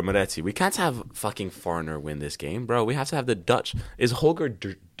 well, Bira Moretti. We can't have fucking foreigner win this game, bro. We have to have the Dutch. Is Holger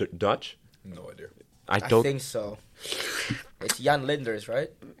Dutch? No idea. I I don't. think so. It's Jan Linders, right?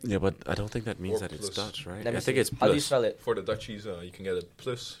 Yeah, but I don't think that means Or that it's plus. Dutch, right? Let me I think see. it's How do you plus. spell it? For the Dutchies, you can get a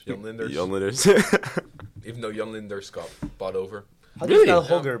plus Jan Linders. Jan Linders. Even though Jan Linders got bought over. How do you Really? spell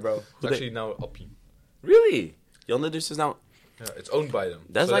Holger, bro? It's Who they- actually now Uppie. Really? Jan Linders is now Yeah, it's owned by them.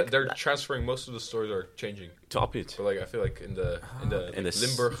 That's so like- they're transferring. Most of the stores are changing. top it. But like I feel like in the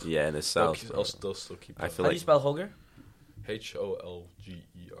Limburg, Yeah, in the south. they'll still keep. I that. feel How do like you spell Holger? HOLGER.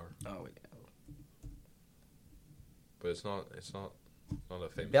 Oh, wait. But it's not a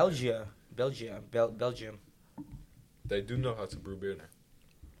famous. Belgium. They do know how to brew beer there.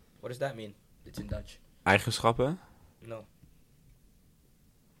 What does that mean? It's in Dutch. eigenschappen. No.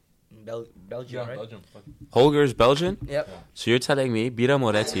 Belgium, right? Belgium. Holger is Belgian. Yep. So you're telling me Bira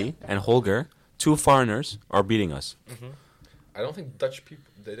Moretti and Holger, 2 foreigners, are beating us? I don't think Dutch people.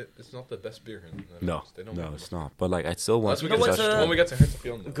 It's not the best beer in the No, Netherlands. They don't no, make it's not. But like, I still Unless want we You know get what's to, a- when we get to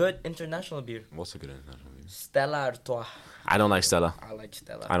Hertog Good international beer. What's a good international beer? Stella Artois. I don't like Stella. I like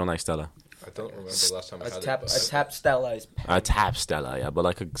Stella. I don't like Stella. I don't remember the last time I A had tap, it. a tap Stella is. I tap Stella, yeah, but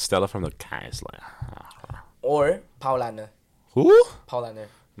like a Stella from the Kai is like. Or Paulaner. Who? Paulaner.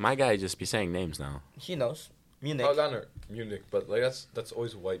 My guy just be saying names now. He knows. Munich. Paulaner, Munich, but like that's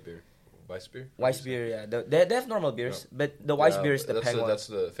always white beer. Weiss beer? Weiss beer, yeah. They have normal beers, but the Weiss beer is the that's penguin. That's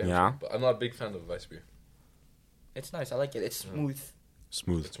the famous Yeah. one, but I'm not a big fan of Weiss beer. It's nice. I like it. It's smooth.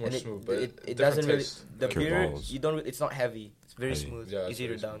 Smooth. It's more And smooth, but it different doesn't really. taste. The Your beer, balls. you don't. It's not heavy. It's very Heavy. smooth. Yeah, it's Easy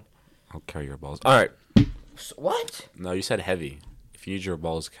to very down. I'll carry your balls. All right. What? No, you said heavy. If you need your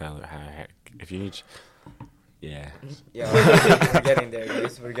balls, if you need, yeah. Yeah, we're getting there,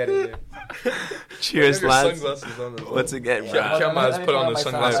 guys. We're getting there. Cheers, Have your lads. sunglasses on as well. Once again, Yeah, bro. Kama has Let me put put on on the my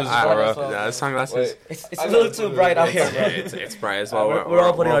sunglasses sunglasses. for. Yeah, Sunglasses. Wait. It's I a little know too it's bright out a- here. It's bright as well. We're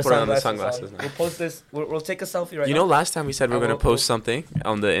all putting our on the sunglasses sunglasses on. now. We'll post this. We'll take a selfie right You now. know, last time we said we were I gonna will- post something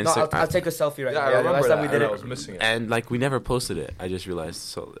on the No, Instagram. I'll take a selfie right Yeah, now. I remember last that. time we did I it. was missing it. And like we never posted it. I just realized.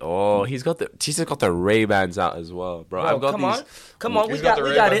 So he's got the Ray-Bans out as well, bro. Bro, I've got come these. on, come on. We He's got got the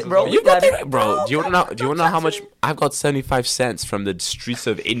we got Ray-Bans it, as bro. well. We You got got that, it, bro. Do you wanna know? Do you wanna know how much I've got? 75 cents from the streets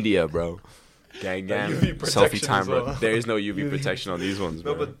of India, bro. Gang, gang. UV Selfie protection time, as bro. well. There is no UV protection on these ones,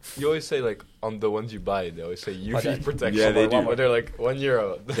 bro. No, but you always say like on the ones you buy, they always say UV Okay. protection. Yeah, they do. But they're like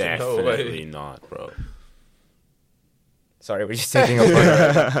 €1. No Definitely way. not, bro. Sorry, we're just taking a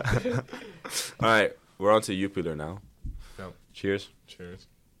photo. All right, we're on to Jupiler now. Yeah. Cheers. Cheers.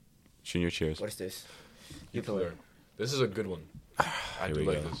 Junior, cheers. What is this? Jupiler. This is a good one. I Here do we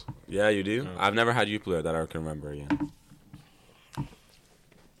like go. this. Yeah, you do? Yeah. I've never had Jupiler that I can remember, yeah.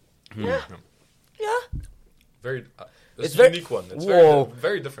 Yeah. Yeah. Very. It's It's a very- unique one. It's Whoa.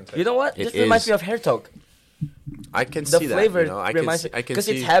 very different taste. You know what? It This reminds is. me of Hertog. I can The see flavor that, you know? I can reminds see, me I can because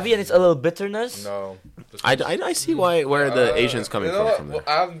see. it's heavy and it's a little bitterness. No. I see where the Asian's coming from there. Well,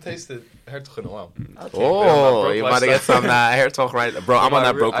 I haven't tasted Hertog in a while. Oh, you about to get some Hertog right, bro? I'm on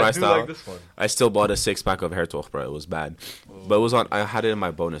that broke rice I do style. like this one. I still bought a 6-pack of Hertog, bro. It was bad, but it was on. I had it in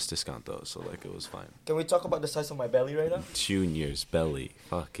my bonus discount though, so like it was fine. Can we talk about the size of my belly right now? Junior's belly,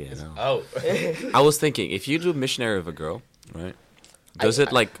 fucking hell. Oh, I was thinking, if you do missionary of a girl, right? Does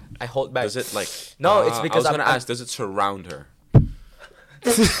it like? I hold back. Does it like? No, it's because I was gonna ask. Does it surround her?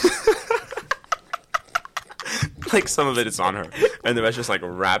 Like some of it is on her, and the rest just like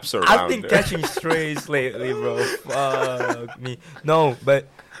wraps around I've been her. catching strays lately, bro. Fuck me. No, but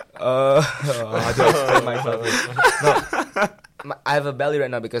I don't explain myself. No, I have a belly right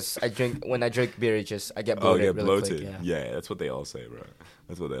now because when I drink beer, I get bloated. Get really bloated. Quick, Yeah, that's what they all say, bro.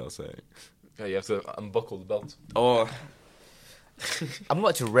 That's what they all say. yeah. You have to unbuckle the belt, Oh I'm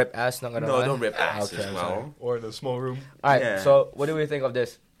about to rip ass. Not gonna lie. no, don't rip ass Okay, as I'm well. sorry. or in a small room. All right. Yeah. So, what do we think of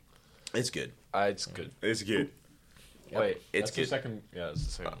this? It's good. It's good. It's good. Wait, It's that's the good. second. Yeah, it's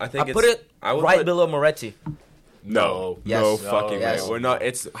the second. I think I put it I would right put- below Moretti. No, Yes. no No, fucking yes. way. We're not.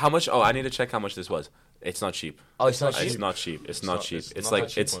 It's how much? Oh, I need to check how much this was. It's not cheap. Oh, it's not It's cheap. not cheap. It's not cheap. it's It's not like that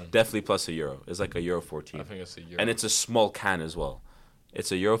cheap it's one. definitely plus €1. It's like €1 14. I think it's a year. And it's a small can as well.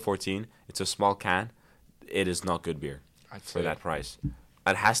 It's €1 14. It's a small can. It is not good beer I'd for say that price.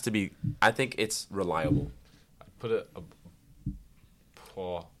 It has to be. I think it's reliable. I'd put it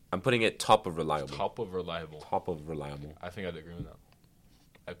I'm putting it top of reliable. top of reliable. Top of reliable. I think I'd agree with that.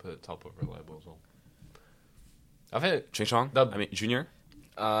 I put it top of reliable as well. I think Ching Chong? That- I mean, Junior?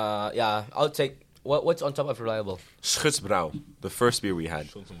 Yeah, I'll take. What's on top of reliable? Schutsbrouw. The first beer we had.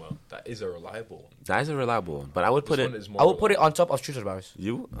 that is a reliable one. That is a reliable one. But I would put This it. one is more I will put it on top of Bars.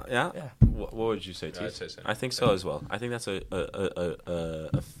 You? Yeah? Yeah. What would you say, Yeah, T? I'd say same. I think so as well. I think that's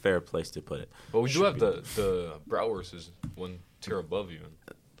a fair place to put it. But we do Should have be. the Browers is one tier above you.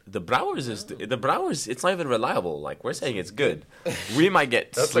 The Browers is the Browers. It's not even reliable. Like we're saying, it's good. We might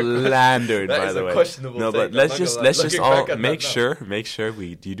get That's a- slandered. that by is the a way. questionable No, take, but I'm let's not just gonna lie. let's just Looking all back at make sure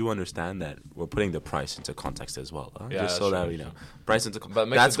you do understand that we're putting the price into context as well. Huh? Yeah, just so sure, that we sure. know. Price into But it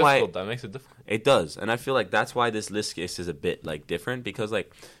makes that's it why difficult. That makes it difficult. it does, and I feel like that's why this list case is a bit like different because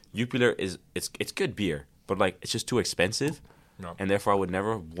like Jupiler it's good beer, but like it's just too expensive, No. and therefore I would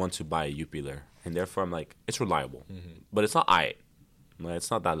never want to buy a Jupiler, and therefore I'm like it's reliable, but it's not alright. Like,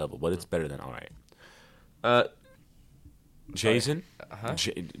 it's not that level, but it's better than alright. Jason, Uh-huh.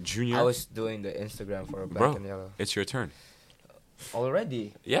 Junior, I was doing the Instagram for Black bro, and Yellow it's your turn.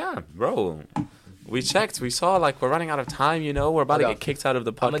 already. Yeah, bro. We checked. We saw like we're running out of time. You know, we're about to Okay. get kicked out of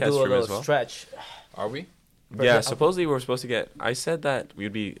the I'm gonna podcast do a room as little well. stretch. Are we? Yeah, I'm- supposedly we were supposed to get. I said that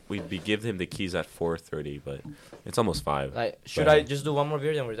we'd be give him the keys at 4:30, but it's almost 5. Like, should But- I just do one more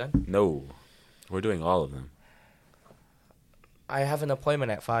beer then we're done? No, we're doing all of them. I have an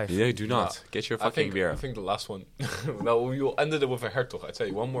appointment at 5. Yeah, do not get your fucking beer. I think the last one. No, we will ended it with a Hertog. I tell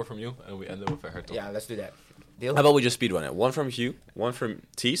you, one more from you, and we ended with a Hertog. Yeah, let's do that. Deal? How about we just speed run it? One from Hugh, one from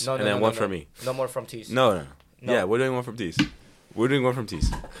Tees, and then one from me. No more from T's. No. No. Yeah, we're doing one from Tees. We're doing one from Tees.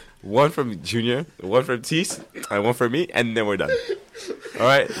 One from Junior, one from Tees, and one from me, and then we're done. All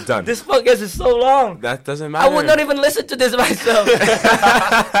right, done. This podcast is so long. That doesn't I matter. would not even listen to this myself.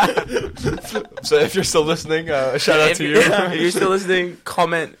 So if you're still listening, shout out to you. If you're still listening,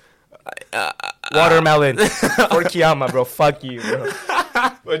 comment. Watermelon for Kiyama, bro. Fuck you, bro.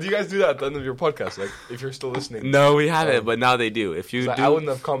 But do you guys do that at the end of your podcast? Like, if you're still listening. No, we haven't, but now they do. If you Like, do, I wouldn't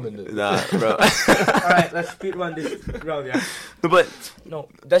have commented. nah, bro. All right, let's speed run this round, yeah. But No,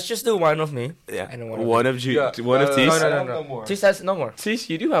 let's just do one of me. yeah, And one of Ju- Yeah, one of Tees. no, no, I no, have no. no more. Tees has no more. Tees,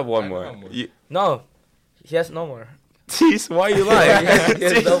 you do have one I more. have one more. No, he has no more. Tees, why are you lying? he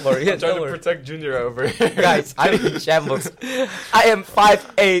has no more. He I'm has trying no to more. protect Junior over here. Guys, I'm in shambles. I am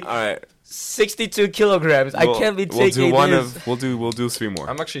 5'8", All right, 62 kilograms. I can't be taking this. We'll do 3 more.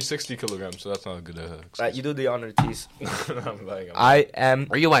 I'm actually 60 kilograms, so that's not a good Right, you do the honor, Tees. I'm lying. I am.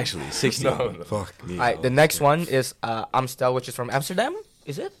 Are you actually 60? No. Fuck me. Alright, the next one is Amstel, which is from Amsterdam.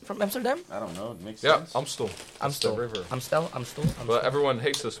 Is it from Amsterdam? I don't know. It makes Yeah, sense. Amstel. Amstel. the river. Amstel. But everyone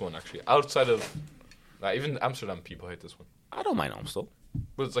hates this one, actually. Outside of... Like, even Amsterdam people hate this one. I don't mind Amstel.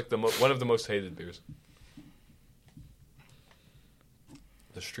 But it's like one of the most hated beers.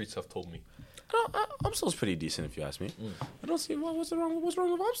 The streets have told me. Amstel's pretty decent if you ask me. I don't see what's wrong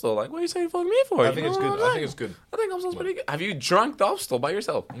with Amstel. Like, what are you saying fuck me for? I think it's good. I think it's good. I think Amstel's pretty good. Have you drunk the Amstel by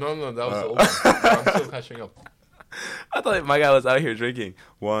yourself? No, that was the old one. I'm still catching up. I thought my guy was out here drinking.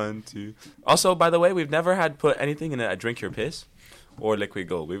 1, 2. Also, by the way, we've never had put anything in a drink your piss or liquid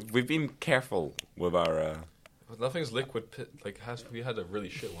gold. We've been careful with our. But nothing's liquid pit. Like, we had a really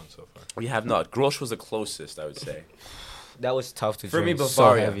shit one so far. We have not. Grosh was the closest, I would say. That was tough to For me, drink. So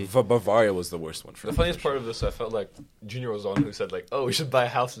Bavaria. heavy. Bavaria was the worst one for The me. funniest part of this, I felt like Junior was the one who said like, "Oh, we should buy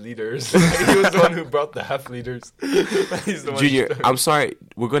half liters." He was the one who brought the half liters. He's the one Junior, who- I'm sorry.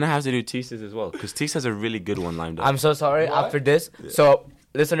 We're gonna have to do Teases as well because Tease has a really good one lined up. I'm so sorry. Why? After this, so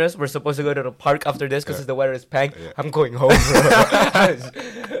listeners, we're supposed to go to the park after this because the weather is packed. Yeah. I'm going home, bro.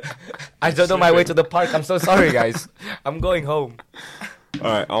 I don't know my way to the park. I'm so sorry, guys. I'm going home.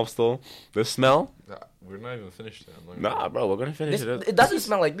 All right, Amstel. The smell? Nah, we're not even finished yet. I'm like, Nah, bro. We're gonna finish This, it. it doesn't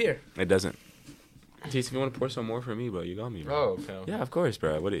smell like beer. It doesn't. Tease, if you want to pour some more for me, bro, you got me, bro. Oh, okay. Yeah, of course,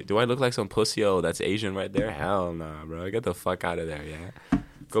 bro. What do I look like some pussy? Oh, that's Asian right there? Hell nah, bro. Get the fuck out of there, yeah.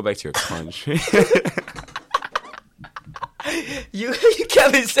 Go back to your country. You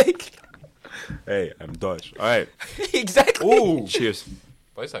can't be sick. Hey, I'm Dutch. All right. Exactly. Ooh. Cheers.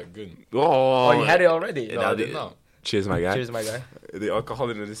 Why is that good? Oh, you had it already. Yeah. No, I did not. Cheers, my guy. Cheers, my guy. The alcohol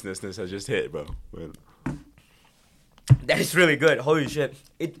innocence has just hit, bro. Well, That is really good. Holy shit.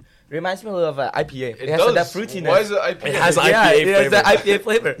 It reminds me of an IPA. It has does. that fruitiness. Why is it IPA? It has yeah, IPA it has that flavor. IPA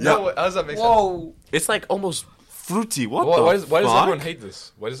flavor. No, how does that make sense? Whoa. it's like almost fruity. What Why, the why does fuck? everyone hate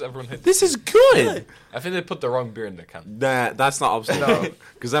this? Why does everyone hate This is good. I think they put the wrong beer in the can. That's not Amstel. No.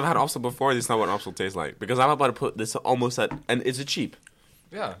 Because I've had Amstel before. This is not what Amstel tastes like. Because I'm about to put this almost at, and it's a cheap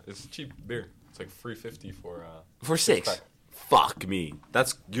Yeah, it's cheap beer. It's like $3.50 for for six. pack. Fuck me.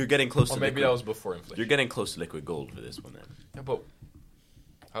 You're getting close Or to maybe liquid. that was before inflation. You're getting close to liquid gold for this one then. Yeah, but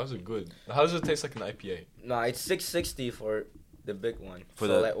how is it good? How does it taste like an IPA? No, it's $6.60 for the big one. For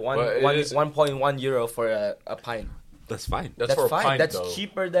so the- like Well, it is- 1.1 euro for a pint. That's fine. That's for a fine. pint, That's though.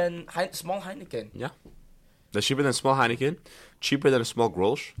 cheaper than small Heineken. That's cheaper than a small Heineken, cheaper than a small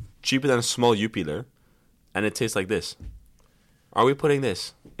Grolsch, cheaper than a small Jupiler, and it tastes like this. Are we putting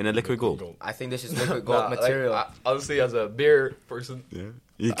this in a liquid gold? I think this is liquid gold Nah, material. Like, honestly, as a beer person, Yeah.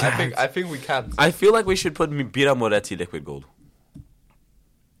 You I think we can't. I feel like we should put Bira Moretti liquid gold.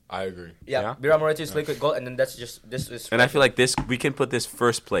 I agree. yeah, Birra Moretti is liquid gold, and then this is. And I feel like we can put this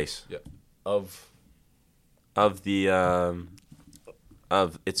first place Yeah. Of of the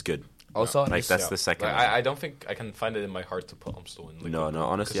of it's good. also Like this- that's the second. Like, one. I don't think I can find it in my heart to put Amstel in. liquid No, gold,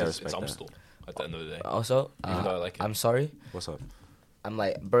 honestly, I 'cause it's respect that. Amstel at the end of the day. Also, Even though I like it. I'm sorry. What's up? I'm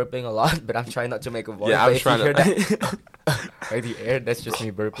like burping a lot, but I'm trying not to make a voice. Yeah, but I'm if trying you hear to. that by the air, that's just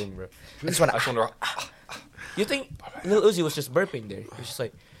me burping, bro. I just wanna. I just wonder. You think Lil Uzi was just burping there? He was just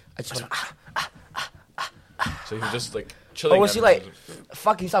like, I just wanna. So he was just like chilling. Or was he and- like,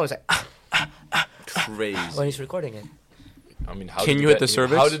 fucking sound was like Crazy. when he's recording it? I mean, how Can did you he hit the get-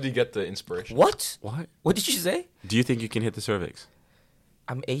 cervix? How did he get the inspiration? What? What? What did you say? Do you think you can hit the cervix?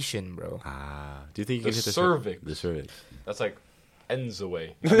 I'm Asian, bro. Do you think you The can hit the cervix. The cervix. That's like ends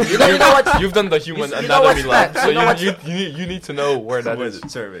away. You know what? You've done the human You know anatomy what's lab, mad? so You know what's you need to know where that is.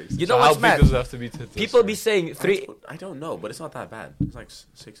 cervix. You So know how what's big mad? does it have to be to People be saying three. I don't know, but it's not that bad. It's like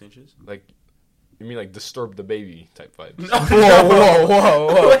 6 inches. like, you mean like disturb the baby type vibes?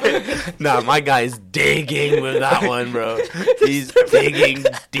 Whoa. Nah, my guy's digging with that one, bro. He's digging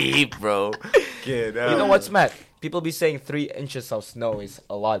deep, bro. Get out. You know what's mad? People be saying 3 inches of snow is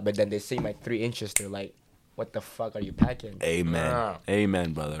a lot, but then they say like 3 inches. They're like, what the fuck are you packing? Amen. Ah.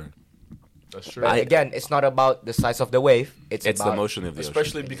 Amen, brother. That's true. But again, it's not about the size of the wave. It's It's about the motion of the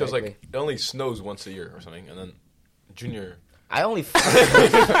Especially ocean. because like Exactly. it only snows once a year or something, and then Junior. I only.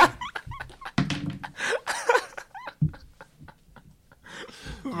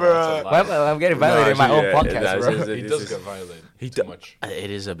 Bro, I'm getting violated in my own yeah, podcast, that's- bro. it's- he this does is- get violated. He too do- much. It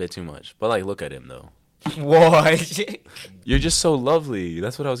is a bit too much. But like, look at him though. What? You're just so lovely.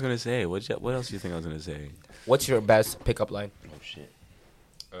 That's what I was gonna say. What else do you think I was gonna say? What's your best pickup line? Oh shit.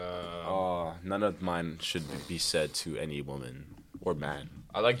 Um, Oh, none of mine should be said to any woman or man.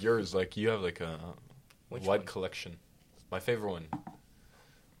 I like yours. Like you have like a Which wide one? collection. My favorite one.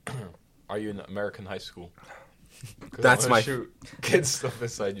 Are you in American high school? 'Cause That's I wanna my- shoot kid stuff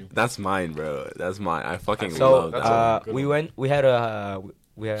inside you. That's mine, bro. That's mine. I fucking So love that's that. a good we one.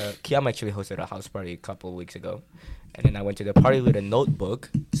 Kiam actually hosted a house party a couple of weeks ago, and then I went to the party with a notebook.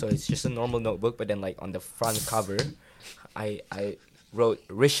 So it's just a normal notebook, but then like on the front cover, I wrote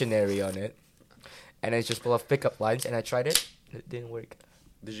Ritionary on it, and it's just full of pickup lines. And I tried it, it didn't work.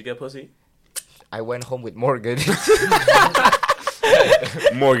 Did you get pussy? I went home with Morgan.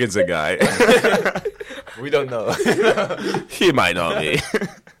 Morgan's a guy. We don't know. He might not be.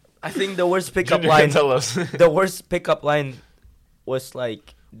 I think the worst pickup Junior can line. tell us. The worst pickup line was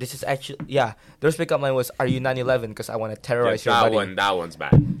like, this is actually, yeah. The worst pickup line was, "Are you 9/11?" Because I want to terrorize your buddy. That one's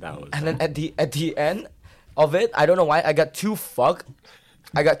bad. That was. And then at the end of it, I don't know why I got too fucked.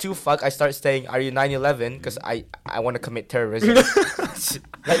 I start saying, "Are you 9/11?" Because I want to commit terrorism.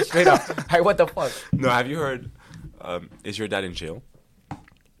 Like straight up. Like what the fuck? No, have you heard? Is your dad in jail?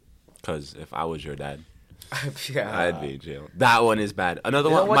 Because if I was your dad, Yeah. I'd be in jail. That one is bad. Another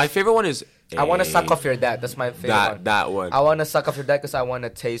You know one. what? My favorite one is. I want to suck off your dad. That's my favorite one. That one. I want to suck off your dad because I want to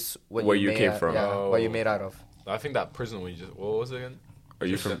taste what Where you you made came out- from. Yeah, Oh. what you made out of. I think that prison we just. What was it again?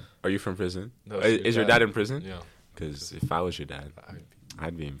 Are you from prison? No, Is your dad in prison? Yeah. Because if I was your dad, I'd be-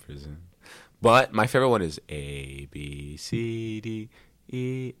 I'd be in prison. But my favorite one is A B C D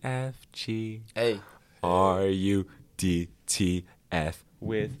E F G Hey, R U D T F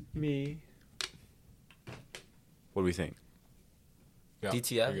with me. What do we think? Yeah,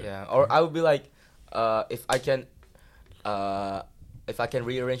 DTF. pretty good. Yeah. Or I would be like, if I can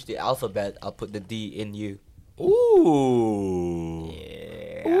rearrange the alphabet, I'll put the D in you. Ooh.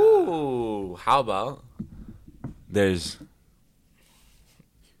 Yeah. Ooh. How about there's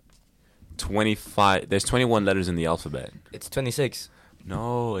 25. There's 21 letters in the alphabet. It's 26.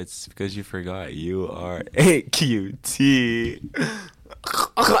 No, it's because you forgot. You are AQT.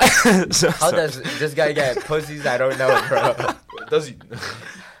 How does this guy get pussies? I don't know, bro. Does he?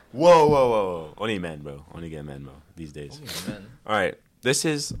 Whoa. Only men, bro. Only get men, bro. These days. Oh, man. All right. This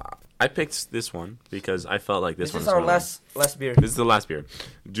is. I picked this one because I felt like this This one is our one of them. last beer. This is the last beer.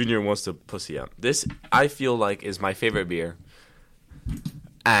 Junior wants to pussy up. This I feel like is my favorite beer,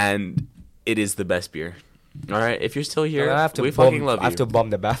 and it is the best beer. All right, if you're still here, I have to we bomb, fucking love you. I have to bomb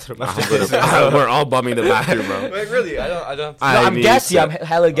the bathroom. After I'm this. gonna- we're all bumming the bathroom, bro. Wait, really? I don't. No, I I'm need gassy. to- I'm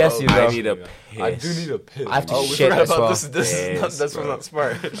hella gassy, Oh, bro. I need a Yeah. piss. I do need a piss. I have to we shit forgot as about well. this. This is not. Piss, That's bro. not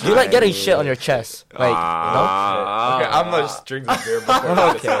smart. Do you like getting shit on your chest? Like, Okay, I'm gonna just drink this beer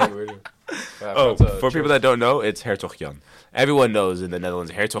before Okay. Oh, for people that don't know, it's Hertog Jan. Everyone knows in the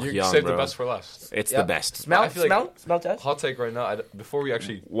Netherlands, Hertog you Jan, saved bro. the best for last. It's Yeah. the best. Smell, I feel like- smell test. Hot take right now. Before we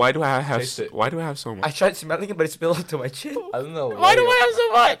actually, Why do I have? Taste it. Why do I have so much? I tried smelling it, but it spilled onto my chin. I don't know. Why do I have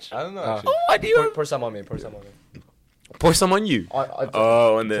so much? I don't know. Oh. Actually. Why do you? Pour some on me. Pour some on me. Pour some on you.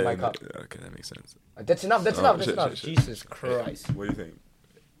 Oh, and to then my cup. okay, that makes sense. That's enough. That's Oh, enough. That's shit, enough. shit, shit. Jesus Christ. What do you think?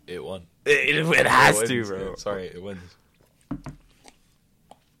 It won. It has It to, wins. bro. Sorry, it wins.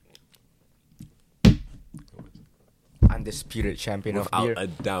 Undisputed champion of Without beer. a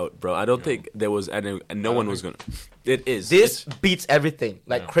doubt, bro. I don't think there was any. And no one was gonna. It is. This It's- beats everything.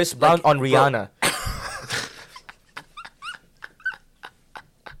 Like Yeah. Chris Brown Like, on bro. Rihanna.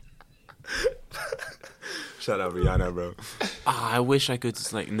 Shut up, Rihanna, bro. I wish I could.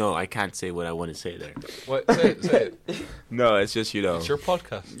 Just, like, no, I can't say what I want to say there. What? Say it. Say it. No, it's just you know. It's your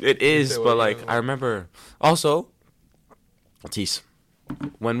podcast. It is, say what but you like want. I remember. Also, Tis,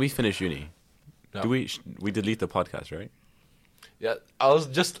 when we finish uni, Yeah. do we delete the podcast, right? Yeah, I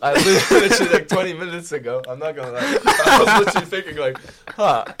literally like 20 minutes ago. I'm not gonna lie. I was literally thinking like,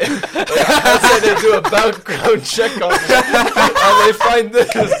 huh? Let's say they do a background check on me, and they find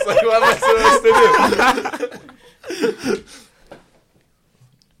this. Like, what am I supposed to do?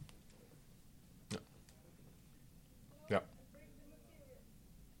 Yeah.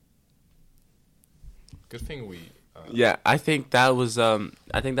 Good thing we. Yeah, I think that was. I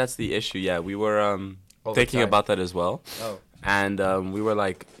think that's the issue. Yeah, we were Over thinking time. about that as well, Oh. and we were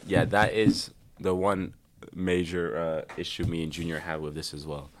like, yeah, that is the one major issue me and Junior have with this as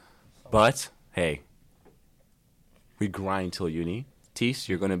well. But hey, we grind till uni. Tis,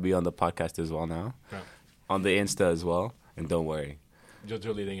 you're gonna be on the podcast as well now, Yeah. on the Insta as well, and don't worry. You're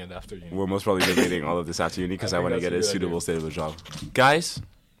deleting it after you. We're most probably deleting all of this after uni because I I think want to that's get a a good suitable idea. state of a job. Guys,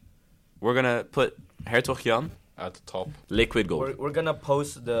 we're gonna put Hertog Jan At the top. liquid gold. We're gonna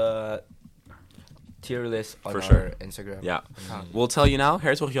post the tier list on For our sure. Instagram. Yeah, account. we'll tell you now.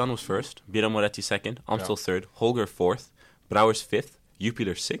 Hertog Jan was first, Bira Moretti second, Amstel third, Holger fourth, Brouwers fifth,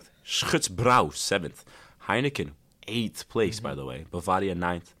 Jupiler sixth, Schutsbrouw seventh, Heineken eighth place by the way, Bavaria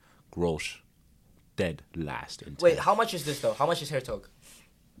ninth, Grolsch dead last in 10th. Wait, how much is this though? How much is Hertog?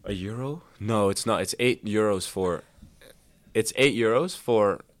 €1? No, it's not. It's €8 for. It's €8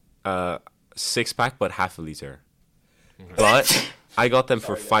 for 6-pack, but half a liter. But I got them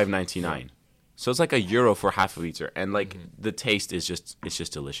for $5.99, so it's like €1 for half a liter, and like the taste is just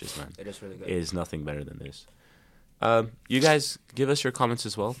delicious, man. It is really good. It is nothing better than this. You guys give us your comments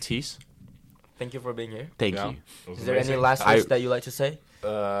as well, Tees. Thank you for being here. Thank Yeah. you. It was Is there any amazing. last I- words that you like to say?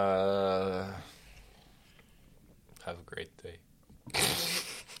 Have a great day.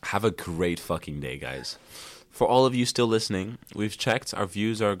 Have a great fucking day, guys. For all of you still listening, we've checked. Our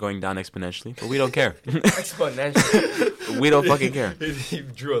views are going down exponentially, but we don't care. Exponential. We don't fucking care. He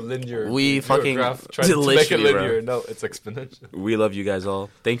drew a linear. We he drew a fucking graph, tried to make it literally, bro. linear. No, it's exponential. We love you guys all.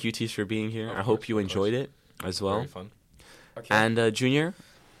 Thank you, Tees, for being here. Of I hope course, you of enjoyed it as well. Very fun. Okay. And Junior,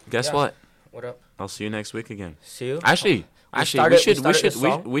 guess Yeah. what? What up? I'll see you next week again. See you. Actually, We we started should the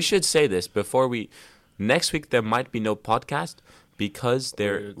song. we should say this before we. Next week there might be no podcast because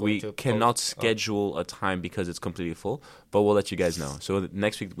We're going we to cannot post- schedule a time because it's completely full. But we'll let you guys know. So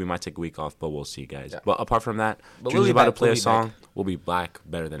next week we might take a week off, but we'll see, guys. Yeah. But apart from that, But Drew's we'll be about to back, play we'll a be song. back. We'll be back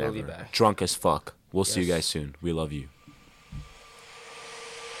better than We'll be ever. back. Drunk as fuck. We'll see you Yes. guys soon. We love you.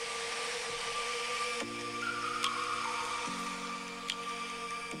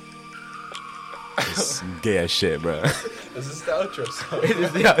 It's gay as shit, bro. Is this the outro song? It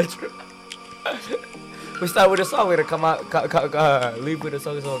is the outro. We start with a song. We're gonna come out, leave with a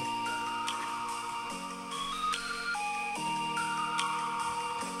song.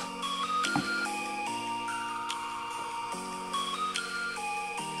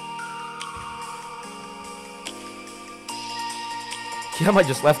 Kiyama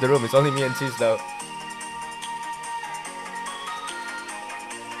just left the room. It's only me and Cheese though.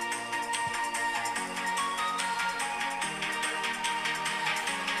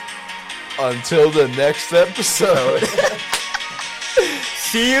 Until the next episode.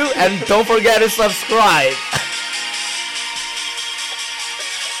 See you, and don't forget to subscribe.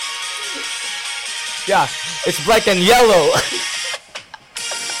 Yeah, it's black and yellow.